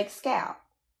creates a fake scalp.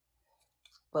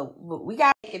 But we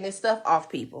got taking this stuff off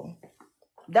people.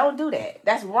 Don't do that.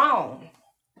 That's wrong.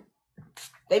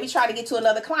 They be trying to get to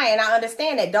another client. I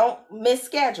understand that. Don't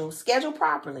misschedule. Schedule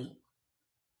properly.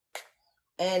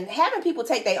 And having people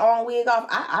take their own wig off,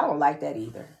 I don't like that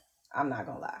either. I'm not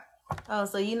gonna lie. Oh,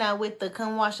 so you're not with the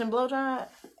come wash and blow dry?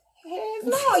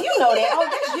 No, you know that. Oh,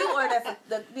 that's you or that's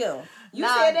the You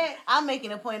said that? I'm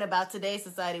making a point about today's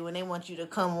society when they want you to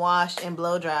come wash and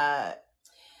blow dry.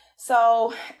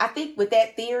 So I think with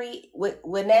that theory,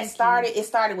 when that started, it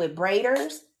started with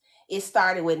braiders. It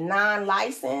started with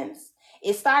non-licensed.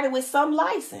 It started with some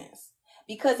license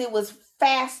because it was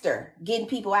faster getting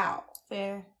people out.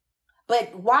 Fair.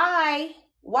 But why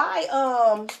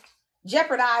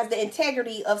jeopardize the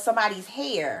integrity of somebody's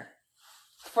hair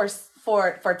for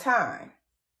time?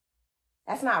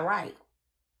 That's not right.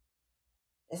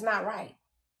 It's not right.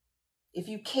 If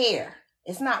you care,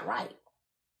 it's not right.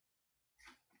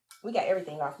 We got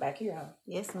everything off back here, huh?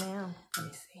 Yes, ma'am. Let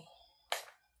me see.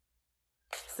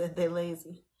 Said they're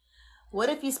lazy. What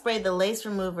if you spray the lace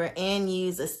remover and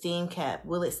use a steam cap?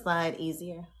 Will it slide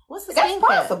easier? What's the steam cap?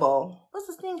 That's possible. What's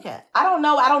the steam cap? I don't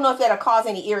know. I don't know if that'll cause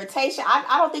any irritation.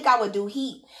 I don't think I would do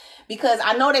heat because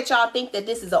I know that y'all think that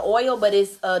this is an oil, but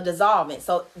it's a dissolvent.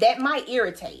 So that might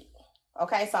irritate.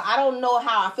 Okay, so I don't know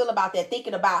how I feel about that.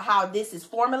 Thinking about how this is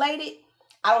formulated,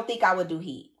 I don't think I would do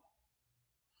heat.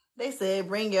 They said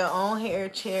bring your own hair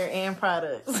chair and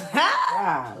products.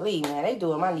 Golly, man, they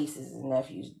doing my nieces and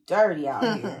nephews dirty out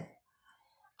here.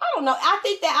 I don't know. I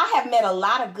think that I have met a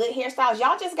lot of good hairstyles.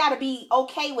 Y'all just got to be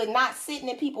okay with not sitting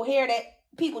in people's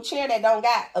chair that don't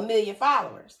got 1 million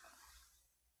followers.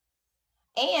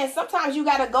 And sometimes you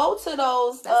got to go to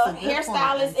those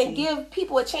hairstylists and give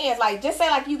people a chance. Like, just say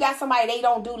like you got somebody, they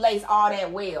don't do lace all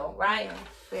that well, right?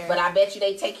 Yeah, but I bet you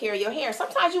they take care of your hair.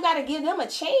 Sometimes you got to give them a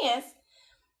chance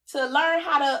to learn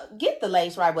how to get the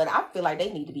lace right. But I feel like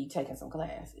they need to be taking some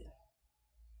classes.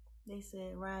 They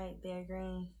said, right, they're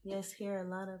green. Yes, here a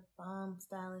lot of bomb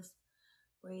stylists.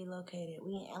 Where you located?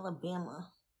 We in Alabama.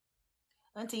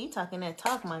 Auntie, you talking that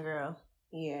talk, my girl.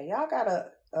 Yeah, y'all gotta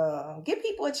give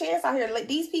people a chance out here. Like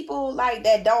these people like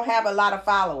that don't have a lot of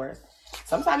followers.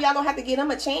 Sometimes y'all gonna have to give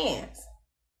them a chance.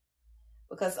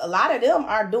 Because a lot of them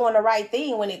are doing the right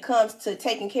thing when it comes to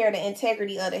taking care of the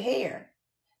integrity of the hair.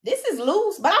 This is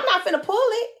loose, but I'm not finna pull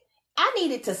it. I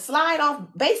need it to slide off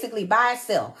basically by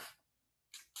itself.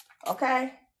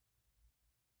 Okay?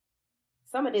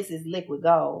 Some of this is liquid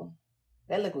gold.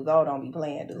 That liquid gold don't be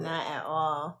playing, dude. Not at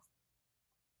all.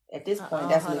 At this point,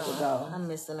 that's liquid gold. I'm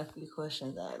missing a few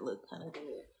questions that look kind of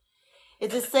good.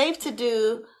 Is it safe to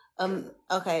do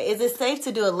is it safe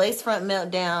to do a lace front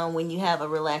meltdown when you have a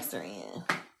relaxer in?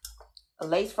 A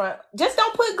lace front? Just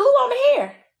don't put glue on the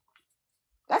hair.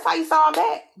 That's how you saw them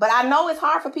back. But I know it's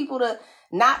hard for people to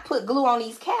not put glue on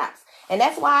these caps. And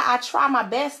that's why I try my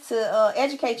best to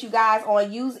educate you guys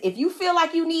on if you feel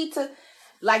like you need to,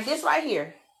 like this right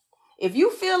here. If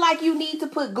you feel like you need to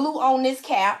put glue on this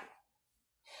cap,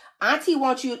 Auntie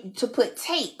wants you to put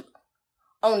tape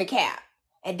on the cap.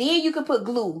 And then you can put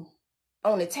glue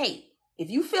on the tape. If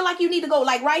you feel like you need to go,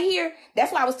 like right here,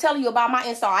 that's why I was telling you about my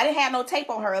install. I didn't have no tape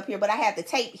on her up here, but I had the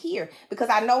tape here because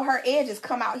I know her edges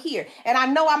come out here. And I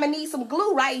know I'm going to need some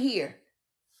glue right here.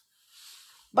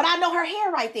 But I know her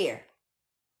hair right there.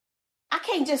 I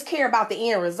can't just care about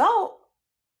the end result.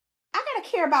 I got to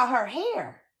care about her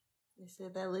hair. They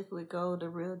said that liquid gold, the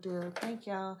real deal. Thank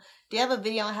y'all. Do you have a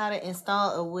video on how to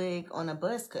install a wig on a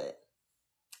buzz cut?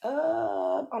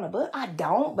 On a buzz? I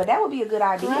don't, but that would be a good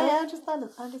idea. Right, I just thought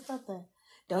that.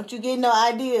 Don't you get no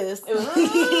ideas.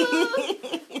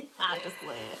 I just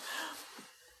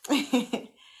playing.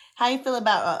 How you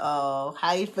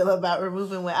feel about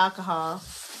removing with alcohol?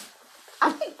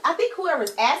 I think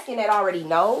whoever's asking that already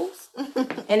knows,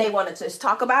 and they want to just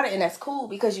talk about it, and that's cool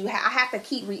because I have to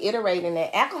keep reiterating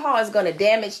that alcohol is going to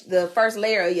damage the first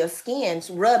layer of your skin,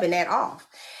 rubbing that off.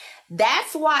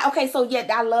 That's why. Okay, so yeah,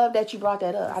 I love that you brought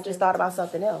that up. I just thought about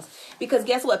something else because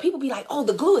guess what? People be like, "Oh,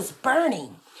 the glue is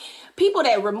burning." People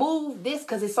that remove this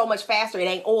because it's so much faster, it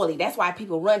ain't oily. That's why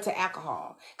people run to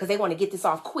alcohol because they want to get this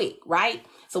off quick, right?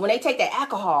 So when they take that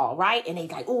alcohol, right, and they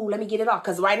like, "Oh, let me get it off,"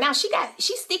 because right now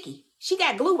she's sticky. She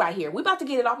got glue right here. We about to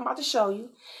get it off. I'm about to show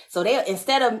you. So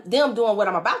instead of them doing what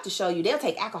I'm about to show you, they'll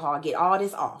take alcohol and get all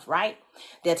this off, right?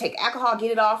 They'll take alcohol,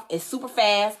 get it off. It's super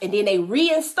fast, and then they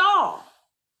reinstall.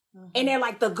 And they're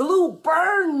like, the glue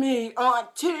burned me,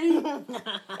 Auntie. And I'm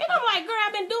like, girl,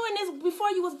 I've been doing this before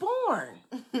you was born.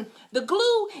 The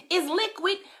glue is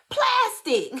liquid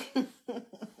plastic.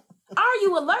 Are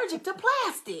you allergic to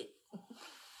plastic?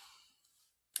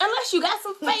 Unless you got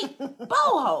some fake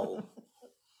boho.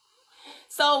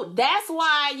 So that's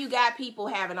why you got people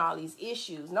having all these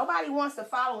issues. Nobody wants to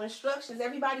follow instructions.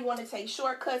 Everybody wants to take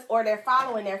shortcuts, or they're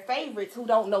following their favorites who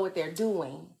don't know what they're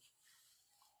doing.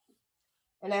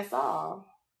 And that's all.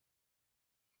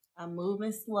 I'm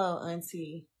moving slow,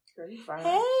 Auntie. Girl, you fine.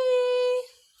 Hey.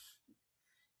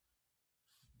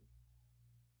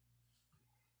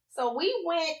 So we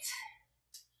went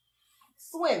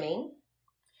swimming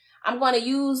I'm going to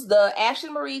use the Ashley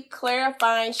Marie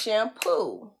Clarifying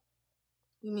Shampoo.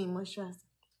 You mean moisturizer?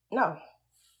 No.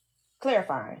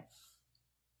 Clarifying.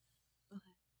 Okay.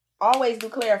 Always do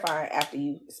clarifying after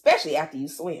you, especially after you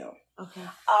swim. Okay.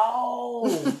 Oh.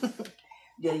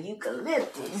 The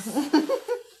eucalyptus.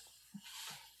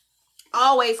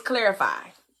 Always clarify.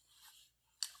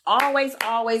 Always,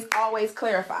 always, always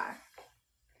clarify.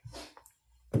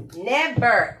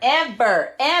 Never,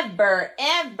 ever, ever,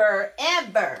 ever,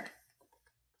 ever.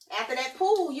 After that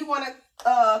pool, you want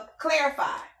to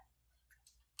clarify.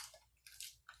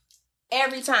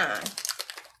 Every time.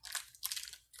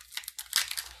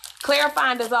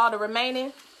 Clarifying does all the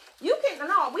remaining. You can,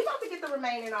 no, we about to get the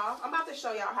remaining off. I'm about to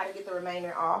show y'all how to get the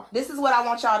remaining off. This is what I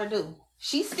want y'all to do.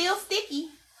 She's still sticky.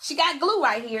 She got glue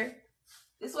right here.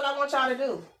 This is what I want y'all to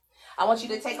do. I want you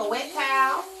to take a wet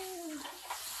towel.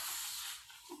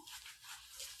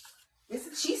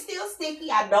 She's still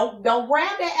sticky. I don't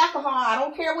grab that alcohol. I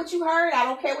don't care what you heard. I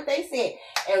don't care what they said.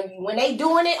 And when they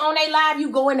doing it on their live, you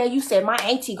go in there, you say, my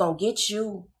auntie gonna get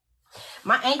you.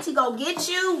 My auntie gonna get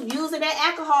you using that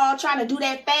alcohol, trying to do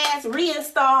that fast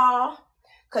reinstall.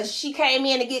 Because she came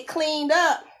in to get cleaned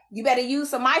up. You better use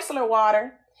some micellar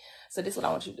water. So this is what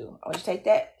I want you to do. I want you to take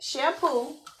that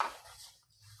shampoo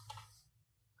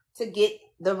to get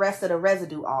the rest of the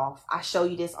residue off. I show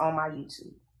you this on my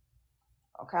YouTube.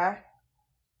 Okay?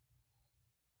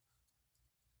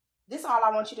 This is all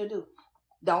I want you to do.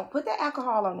 Don't put that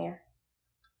alcohol on there.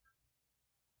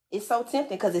 It's so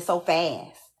tempting because it's so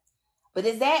fast. But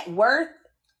is that worth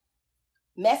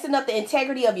messing up the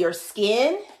integrity of your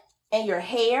skin and your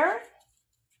hair?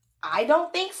 I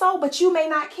don't think so, but you may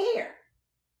not care.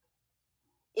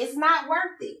 It's not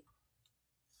worth it.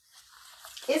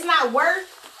 It's not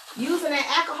worth using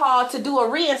that alcohol to do a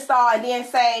reinstall and then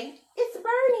say, it's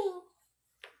burning.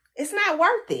 It's not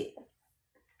worth it.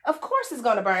 Of course it's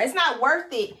going to burn. It's not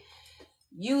worth it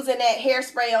using that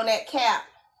hairspray on that cap.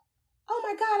 Oh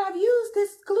my God, I've used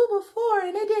this glue before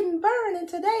and it didn't burn and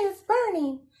today it's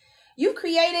burning. You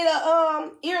created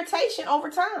a irritation over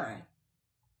time.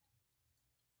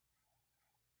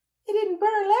 It didn't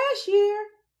burn last year.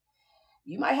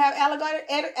 You might have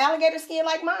alligator skin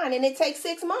like mine and it takes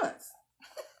 6 months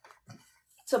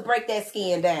to break that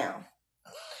skin down.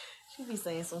 She be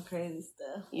saying some crazy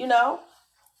stuff. You know,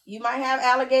 you might have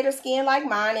alligator skin like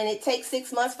mine and it takes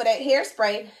 6 months for that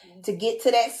hairspray to get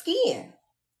to that skin.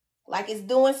 Like it's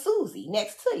doing Susie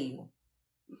next to you.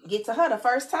 Get to her the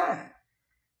first time.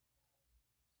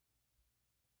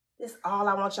 This is all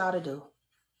I want y'all to do.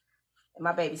 And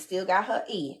my baby still got her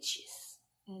edges.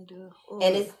 And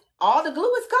it's all the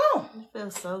glue is gone. It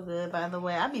feels so good, by the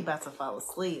way. I be about to fall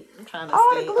asleep. I'm trying to all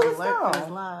stay the glue is alert for this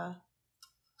gone. live.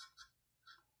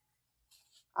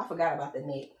 I forgot about the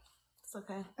neck. It's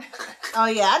okay. Oh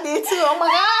yeah, I did too. Oh my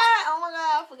God. Oh my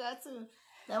God, I forgot too.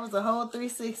 That was a whole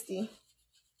 360.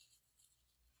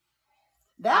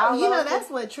 That, you know, that's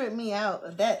what tripped me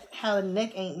out. That how the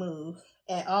neck ain't moved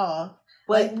at all.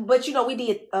 But you know, we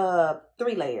did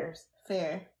 3 layers.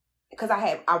 Fair. Because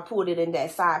I pulled it in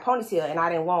that side ponytail and I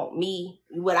didn't want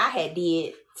what I had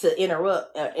did to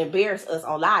embarrass us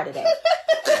on live today.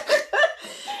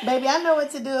 Baby, I know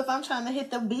what to do if I'm trying to hit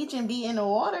the beach and be in the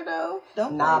water though.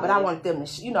 But I want them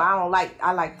to,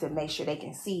 I like to make sure they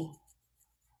can see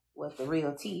what the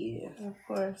real tea is. Of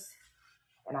course.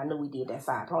 And I knew we did that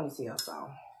side ponytail, so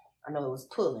I know it was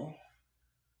pulling.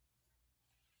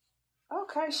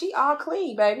 Okay, she all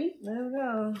clean, baby. There we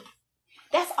go.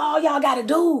 That's all y'all gotta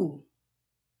do.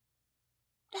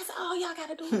 That's all y'all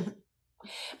gotta do.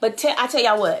 But I tell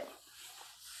y'all what,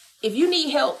 if you need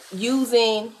help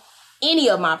using any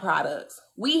of my products,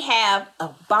 we have a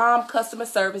bomb customer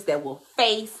service that will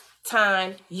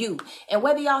FaceTime you. And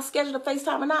whether y'all schedule a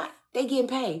FaceTime or not, they getting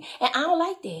paid. And I don't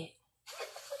like that.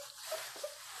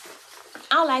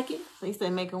 I don't like it. So you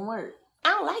said make them work. I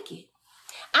don't like it.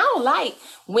 I don't like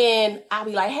when I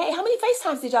be like, hey, how many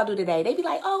FaceTimes did y'all do today? They be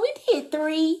like, oh, we did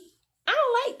 3. I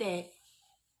don't like that.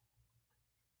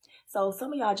 So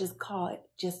some of y'all just call it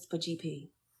just for GP.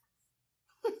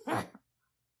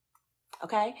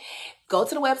 Okay? Go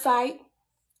to the website,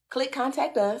 click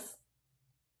contact us,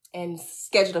 and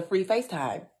schedule a free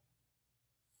FaceTime.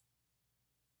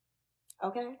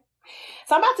 Okay?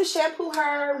 So I'm about to shampoo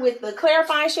her with the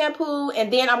clarifying shampoo,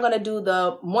 and then I'm going to do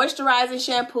the moisturizing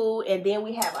shampoo, and then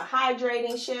we have a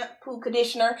hydrating shampoo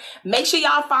conditioner. Make sure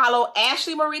y'all follow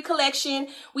Ashley Marie Collection.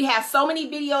 We have so many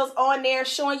videos on there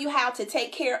showing you how to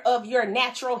take care of your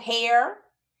natural hair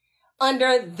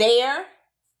under there.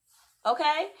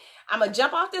 Okay? I'm going to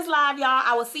jump off this live, y'all.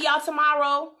 I will see y'all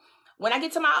tomorrow When I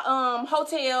get to my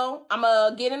hotel, I'm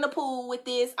going to get in the pool with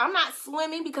this. I'm not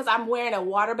swimming because I'm wearing a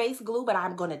water-based glue, but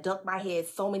I'm going to duck my head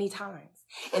so many times.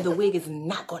 And the wig is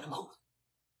not going to move.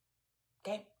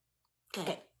 Okay?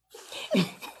 Okay.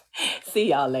 See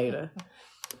y'all later.